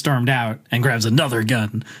when she stormed out and grabs another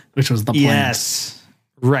gun, which was the plan. Yes.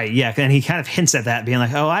 Right, yeah, and he kind of hints at that, being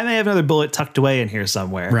like, oh, I may have another bullet tucked away in here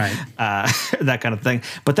somewhere. Right. That kind of thing.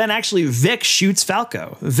 But then actually Vic shoots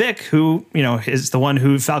Falco. Vic, who, is the one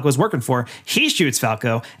who Falco is working for, he shoots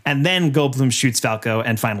Falco, and then Goldblum shoots Falco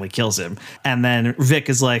and finally kills him. And then Vic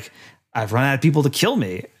is like, I've run out of people to kill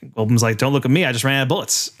me. Goldblum's like, don't look at me, I just ran out of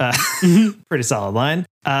bullets. Pretty solid line.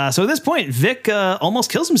 So at this point, Vic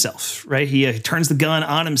almost kills himself, right? He turns the gun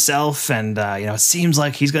on himself, and it seems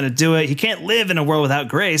like he's going to do it. He can't live in a world without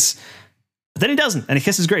Grace. But then he doesn't, and he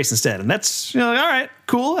kisses Grace instead. And that's, all right,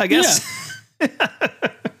 cool, I guess. Yeah.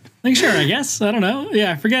 Sure, I guess. I don't know.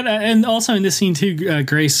 Yeah, I forget. And also in this scene, too,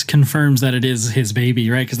 Grace confirms that it is his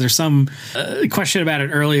baby, right? Because there's some question about it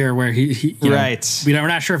earlier where he right. We're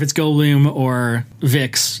not sure if it's Goldblum or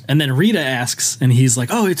Vic's. And then Rita asks, and he's like,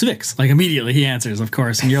 oh, it's Vic's. Like, immediately he answers, of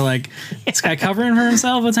course. And you're like, this guy covering for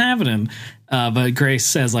himself? What's happening? But Grace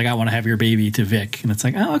says, I want to have your baby to Vic. And it's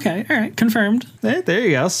like, oh, okay. All right. Confirmed. There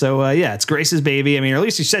you go. So, it's Grace's baby. I mean, or at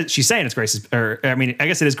least she's saying it's Grace's, I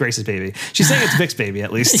guess it is Grace's baby. She's saying it's Vic's baby,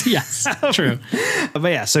 at least. Yes, true.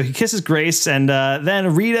 But yeah, so he kisses Grace, and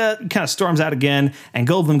then Rita kind of storms out again, and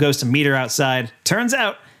Goldblum goes to meet her outside. Turns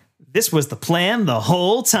out this was the plan the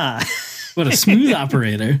whole time. What a smooth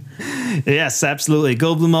operator. Yes, absolutely.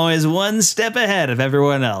 Goldblum always one step ahead of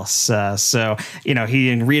everyone else. So, he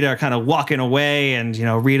and Rita are kind of walking away, and,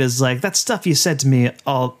 Rita's like, that stuff you said to me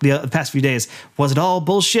all the past few days, was it all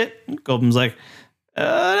bullshit? Goldblum's like,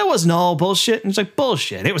 it wasn't all bullshit. And it's like,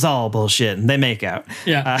 bullshit. It was all bullshit. And they make out.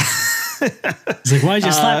 Yeah. He's like, why'd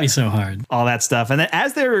you slap me so hard? All that stuff. And then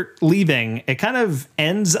as they're leaving, it kind of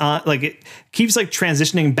ends on, it keeps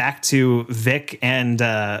transitioning back to Vic and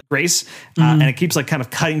Grace. And it keeps kind of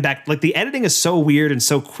cutting back. The editing is so weird and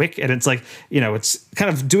so quick. And it's it's kind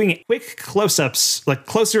of doing quick close-ups,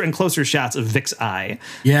 closer and closer shots of Vic's eye.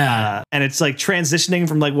 Yeah. And it's transitioning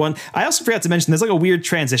from one. I also forgot to mention, there's a weird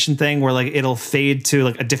transition thing where it'll fade to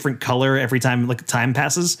a different color every time time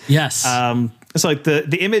passes. Yes. So like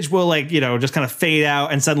the image will like, just kind of fade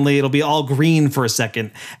out and suddenly it'll be all green for a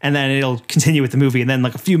second and then it'll continue with the movie. And then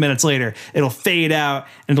like a few minutes later, it'll fade out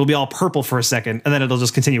and it'll be all purple for a second and then it'll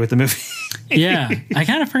just continue with the movie. Yeah, I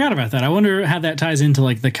kind of forgot about that. I wonder how that ties into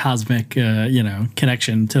like the cosmic,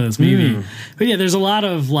 connection to this movie. But yeah, there's a lot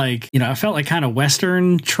of like, I felt like kind of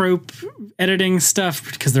Western trope editing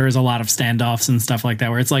stuff because there is a lot of standoffs and stuff like that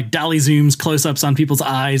where it's like dolly zooms, close-ups on people's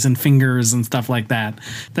eyes and fingers and stuff like that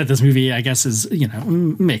this movie, I guess, is,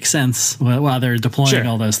 makes sense while they're deploying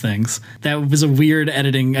all those things. That was a weird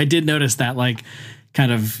editing. I did notice that like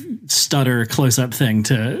kind of stutter close-up thing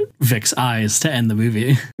to Vic's eyes to end the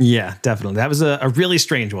movie. Yeah, definitely. That was a really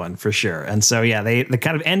strange one for sure. And so, yeah, they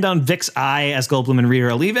kind of end on Vic's eye as Goldblum and Rita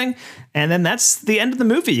are leaving. And then that's the end of the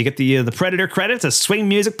movie. You get the Predator credits, a swing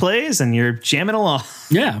music plays, and you're jamming along.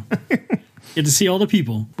 Yeah. Get to see all the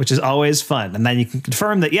people. Which is always fun. And then you can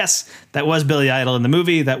confirm that, yes, that was Billy Idol in the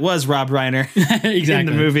movie. That was Rob Reiner in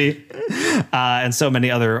the movie. And so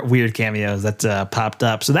many other weird cameos that popped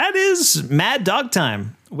up. So that is Mad Dog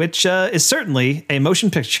Time, which is certainly a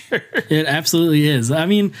motion picture. It absolutely is. I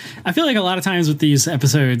mean, I feel like a lot of times with these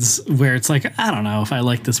episodes where it's like, I don't know if I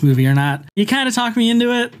like this movie or not. You kind of talk me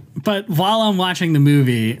into it. But while I'm watching the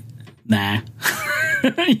movie, nah. I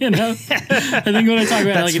think when I talk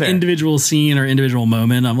about like an individual scene or individual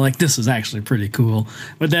moment, I'm like, this is actually pretty cool.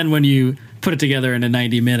 But then when you put it together in a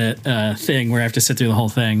 90-minute thing where I have to sit through the whole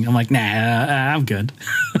thing, I'm like, nah, I'm good.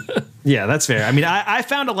 Yeah, that's fair. I mean, I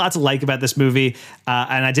found a lot to like about this movie,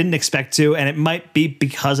 and I didn't expect to, and it might be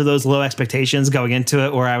because of those low expectations going into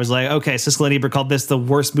it, where I was like, okay, Siskel and Ebert called this the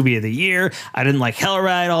worst movie of the year. I didn't like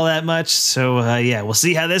Hellride all that much, so we'll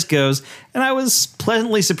see how this goes. And I was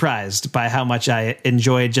pleasantly surprised by how much I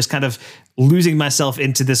enjoyed just kind of losing myself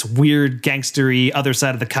into this weird gangstery other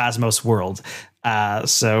side of the cosmos world.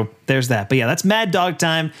 So there's that. But yeah, that's Mad Dog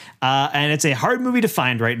Time. And it's a hard movie to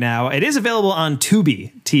find right now. It is available on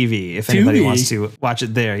Tubi TV if anybody wants to watch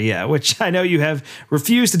it there. Yeah, which I know you have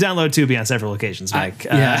refused to download Tubi on several occasions, Mike.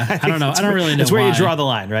 I don't know. I don't really know. That's where you draw the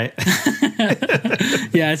line, right?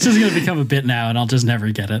 Yeah, it's just going to become a bit now and I'll just never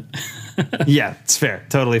get it. Yeah, it's fair.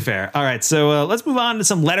 Totally fair. All right, so let's move on to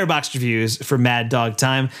some Letterboxd reviews for Mad Dog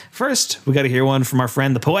Time. First, we got to hear one from our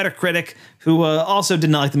friend, the Poetic Critic, who also did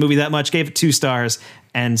not like the movie that much, gave it 2 stars,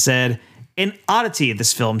 and said, an oddity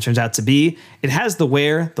this film turns out to be. It has the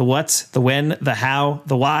where, the what, the when, the how,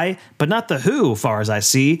 the why, but not the who, far as I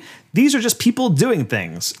see. These are just people doing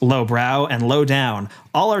things, lowbrow and low down.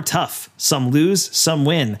 All are tough. Some lose, some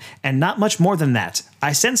win, and not much more than that.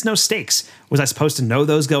 I sense no stakes. Was I supposed to know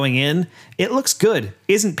those going in? It looks good,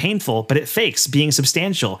 isn't painful, but it fakes being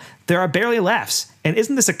substantial. There are barely laughs. And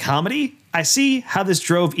isn't this a comedy? I see how this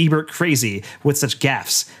drove Ebert crazy with such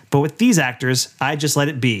gaffes, but with these actors, I just let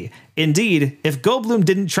it be. Indeed, if Goldblum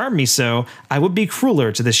didn't charm me so, I would be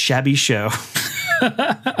crueler to this shabby show.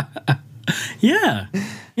 Yeah.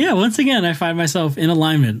 Yeah, once again, I find myself in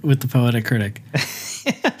alignment with the Poetic Critic.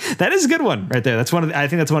 That is a good one right there. I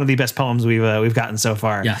think that's one of the best poems we've gotten so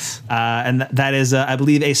far. Yes. And that is, I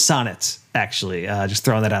believe, a sonnet, actually. Just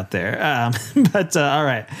throwing that out there. But all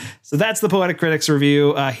right. So that's the Poetic Critic's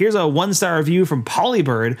review. Here's a 1-star review from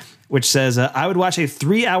Pollybird, which says, I would watch a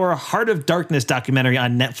 3-hour Heart of Darkness documentary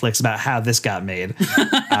on Netflix about how this got made,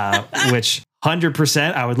 which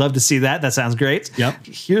 100%. I would love to see that. That sounds great. Yep.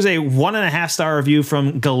 Here's a 1.5-star review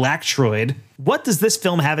from Galactroid. What does this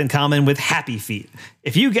film have in common with Happy Feet?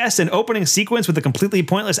 If you guessed an opening sequence with a completely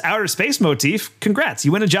pointless outer space motif, congrats,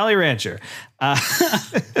 you win a Jolly Rancher.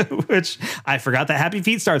 Which I forgot that Happy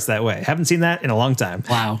Feet starts that way. Haven't seen that in a long time.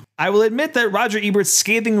 Wow. I will admit that Roger Ebert's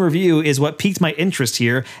scathing review is what piqued my interest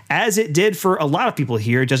here, as it did for a lot of people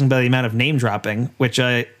here, judging by the amount of name dropping, which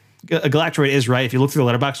Galactroid is right. If you look through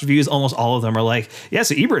the Letterboxd reviews, almost all of them are like, yeah,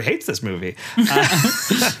 so Ebert hates this movie.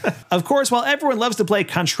 Of course, while everyone loves to play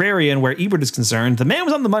contrarian where Ebert is concerned, the man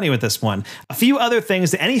was on the money with this one. A few other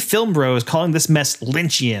things to any film bros calling this mess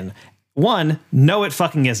Lynchian. 1, no, it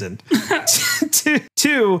fucking isn't.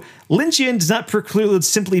 2, Lynchian does not preclude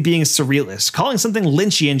simply being surrealist. Calling something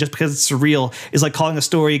Lynchian just because it's surreal is like calling a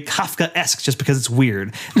story Kafka-esque just because it's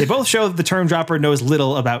weird. They both show that the term dropper knows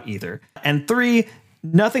little about either. And 3,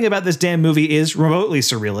 nothing about this damn movie is remotely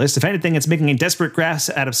surrealist. If anything, it's making a desperate grasp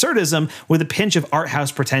at absurdism with a pinch of art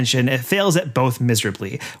house pretension. It fails at both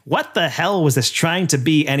miserably. What the hell was this trying to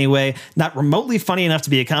be anyway? Not remotely funny enough to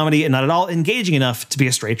be a comedy and not at all engaging enough to be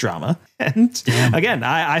a straight drama. And again,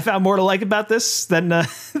 I found more to like about this than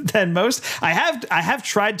most. I have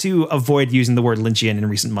tried to avoid using the word Lynchian in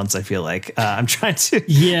recent months. I feel like I'm trying to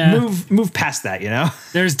move past that.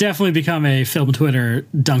 There's definitely become a film Twitter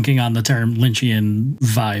dunking on the term Lynchian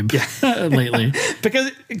vibe lately.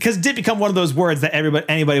 because it did become one of those words that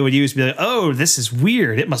anybody would use to be like, oh, this is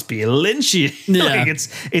weird. It must be Lynchian. Yeah. Like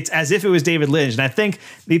it's as if it was David Lynch. And I think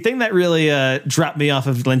the thing that really dropped me off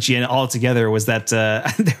of Lynchian altogether was that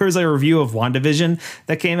there was a review of WandaVision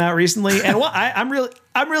that came out recently. And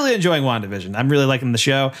I'm really enjoying WandaVision. I'm really liking the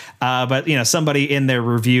show. But somebody in their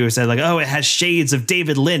review said like, oh, it has shades of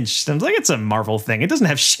David Lynch. And I was like, it's a Marvel thing. It doesn't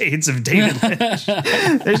have shades of David Lynch.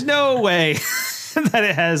 There's no way that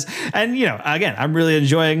it has. And, again, I'm really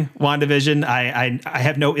enjoying WandaVision. I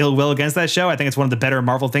have no ill will against that show. I think it's one of the better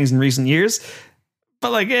Marvel things in recent years.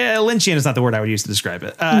 But Lynchian is not the word I would use to describe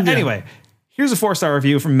it. Anyway, here's a 4-star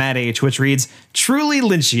review from Matt H, which reads, truly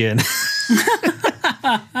Lynchian.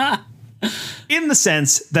 In the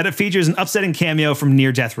sense that it features an upsetting cameo from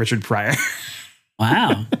near-death Richard Pryor.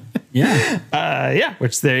 Wow. Yeah.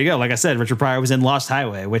 Which there you go. Like I said, Richard Pryor was in Lost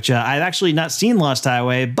Highway, which I've actually not seen Lost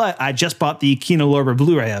Highway, but I just bought the Kino Lorber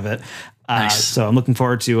Blu-ray of it. Nice. So I'm looking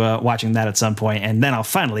forward to watching that at some point, and then I'll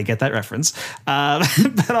finally get that reference.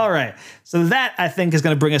 But all right. So that, I think, is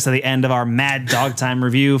going to bring us to the end of our Mad Dog Time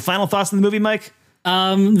review. Final thoughts on the movie, Mike?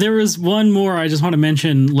 There was one more I just want to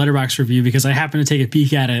mention, Letterboxd review, because I happened to take a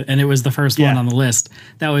peek at it and it was the first one on the list.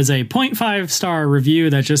 That was a 0.5-star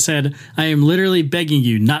review that just said, I am literally begging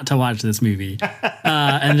you not to watch this movie.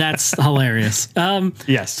 And that's hilarious.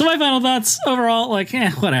 Yes. So my final thoughts overall,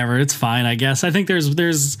 whatever, it's fine, I guess. I think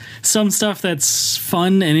there's some stuff that's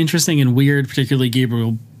fun and interesting and weird, particularly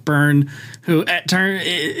Gabriel Byrne, who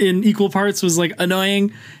in equal parts was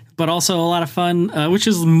annoying, but also a lot of fun, which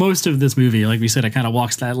is most of this movie. Like we said, it kind of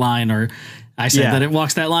walks that line, or I said that it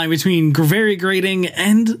walks that line between very grating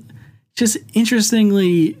and just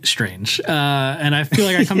interestingly strange. And I feel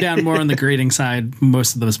like I come down more on the grating side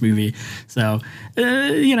most of this movie. So,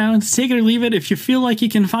 take it or leave it. If you feel like you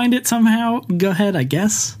can find it somehow, go ahead, I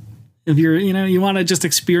guess. If you're, you want to just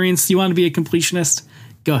experience, you want to be a completionist,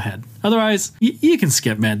 go ahead. Otherwise, you can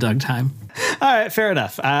skip Mad Dog Time. All right, fair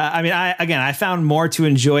enough. I found more to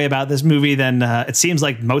enjoy about this movie than it seems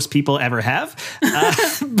like most people ever have.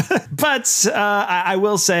 But I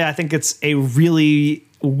will say I think it's a really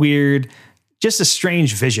weird, just a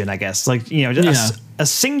strange vision, I guess. A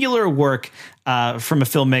singular work from a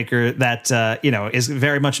filmmaker that, is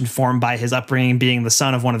very much informed by his upbringing, being the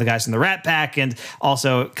son of one of the guys in the Rat Pack, and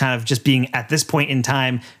also kind of just being at this point in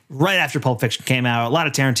time, right after Pulp Fiction came out. A lot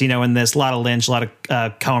of Tarantino in this, a lot of Lynch, a lot of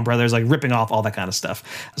Coen Brothers, ripping off all that kind of stuff.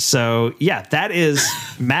 So, yeah, that is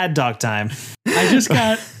Mad Dog Time. I just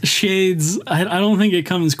got shades. I don't think it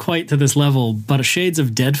comes quite to this level, but shades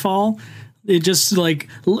of Deadfall. It just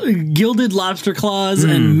gilded lobster claws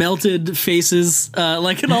and melted faces.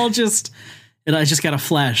 It all just... And I just got a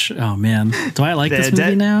flash. Oh, man. Do I like this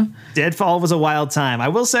movie now? Deadfall was a wild time. I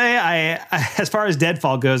will say, I as far as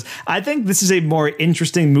Deadfall goes, I think this is a more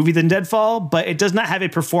interesting movie than Deadfall, but it does not have a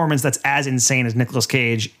performance that's as insane as Nicolas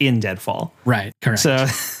Cage in Deadfall. Right. Correct. So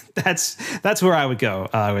that's where I would go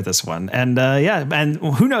with this one. And and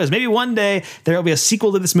who knows? Maybe one day there will be a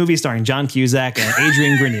sequel to this movie starring John Cusack and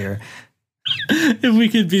Adrian Grenier. If we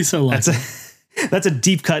could be so lucky. That's a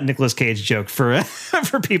deep cut Nicolas Cage joke for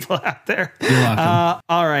people out there. You're welcome.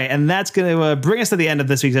 All right. And that's going to bring us to the end of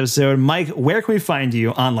this week's episode. Mike, where can we find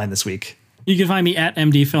you online this week? You can find me at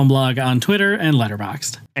MD Film Blog on Twitter and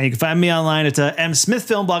Letterboxd. And you can find me online at M Smith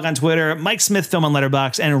Film Blog on Twitter, Mike Smith Film on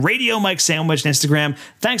Letterboxd, and Radio Mike Sandwich on Instagram.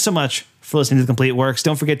 Thanks so much for listening to The Complete Works.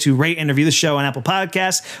 Don't forget to rate and review the show on Apple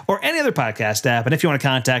Podcasts or any other podcast app. And if you want to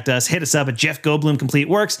contact us, hit us up at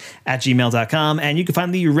jeffgoldblumcompleteworks@gmail.com. And you can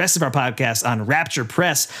find the rest of our podcasts on Rapture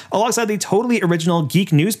Press, alongside the totally original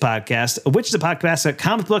Geek News podcast, which is a podcast about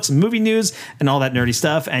comic books, movie news, and all that nerdy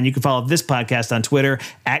stuff. And you can follow this podcast on Twitter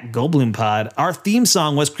at GoldblumPod. Our theme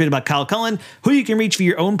song was created by Kyle Cullen, who you can reach for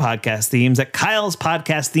your own podcast themes at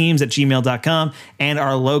kylespodcastthemes@gmail.com. And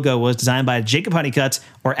our logo was designed by Jacob Honeycutt,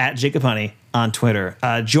 or at Jacob Honey on Twitter.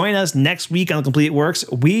 Join us next week on The Complete Works.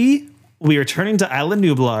 We are returning to Island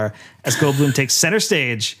Nublar as Goldblum takes center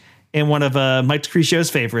stage in one of Mike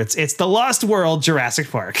DeCrishio's favorites. It's The Lost World,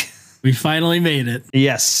 Jurassic Park. We finally made it.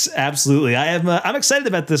 Yes, absolutely. I'm excited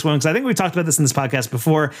about this one because I think we talked about this in this podcast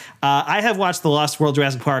before. I have watched The Lost World,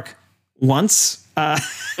 Jurassic Park once when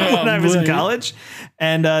I was in college.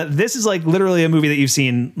 And this is literally a movie that you've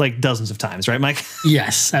seen dozens of times, right, Mike?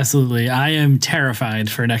 Yes, absolutely. I am terrified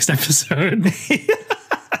for next episode.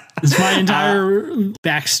 It's my entire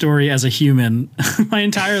backstory as a human. My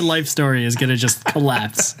entire life story is going to just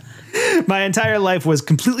collapse. My entire life was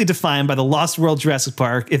completely defined by the Lost World Jurassic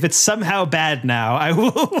Park. If it's somehow bad now, I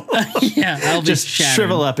will I'll just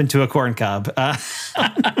shrivel up into a corn cob.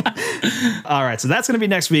 All right, so that's going to be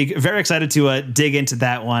next week. Very excited to dig into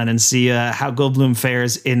that one and see how Goldblum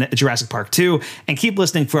fares in Jurassic Park 2. And keep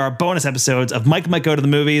listening for our bonus episodes of Mike Might Go to the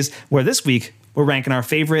Movies, where this week we're ranking our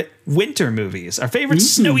favorite winter movies, our favorite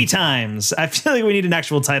snowy times. I feel like we need an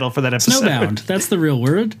actual title for that episode. Snowbound. That's the real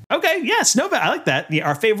word. Okay, yeah, snowbound. I like that. Yeah,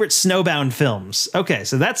 our favorite snowbound films. Okay,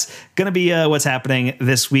 so that's going to be what's happening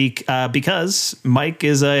this week because Mike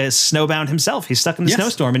is snowbound himself. He's stuck in the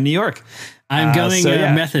snowstorm in New York. I'm going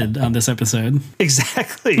method on this episode.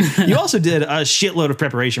 Exactly. You also did a shitload of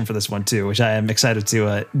preparation for this one, too, which I am excited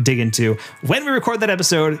to dig into when we record that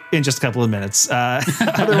episode in just a couple of minutes.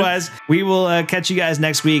 Otherwise, we will catch you guys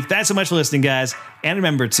next week. Thanks so much for listening, guys. And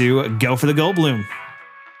remember to go for the Goldblum.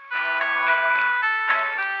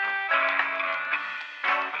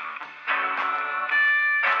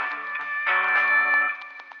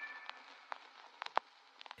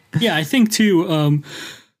 Yeah, I think, too.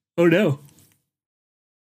 Oh, no.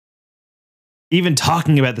 Even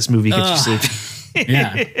talking about this movie gets you sleepy.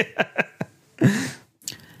 Yeah.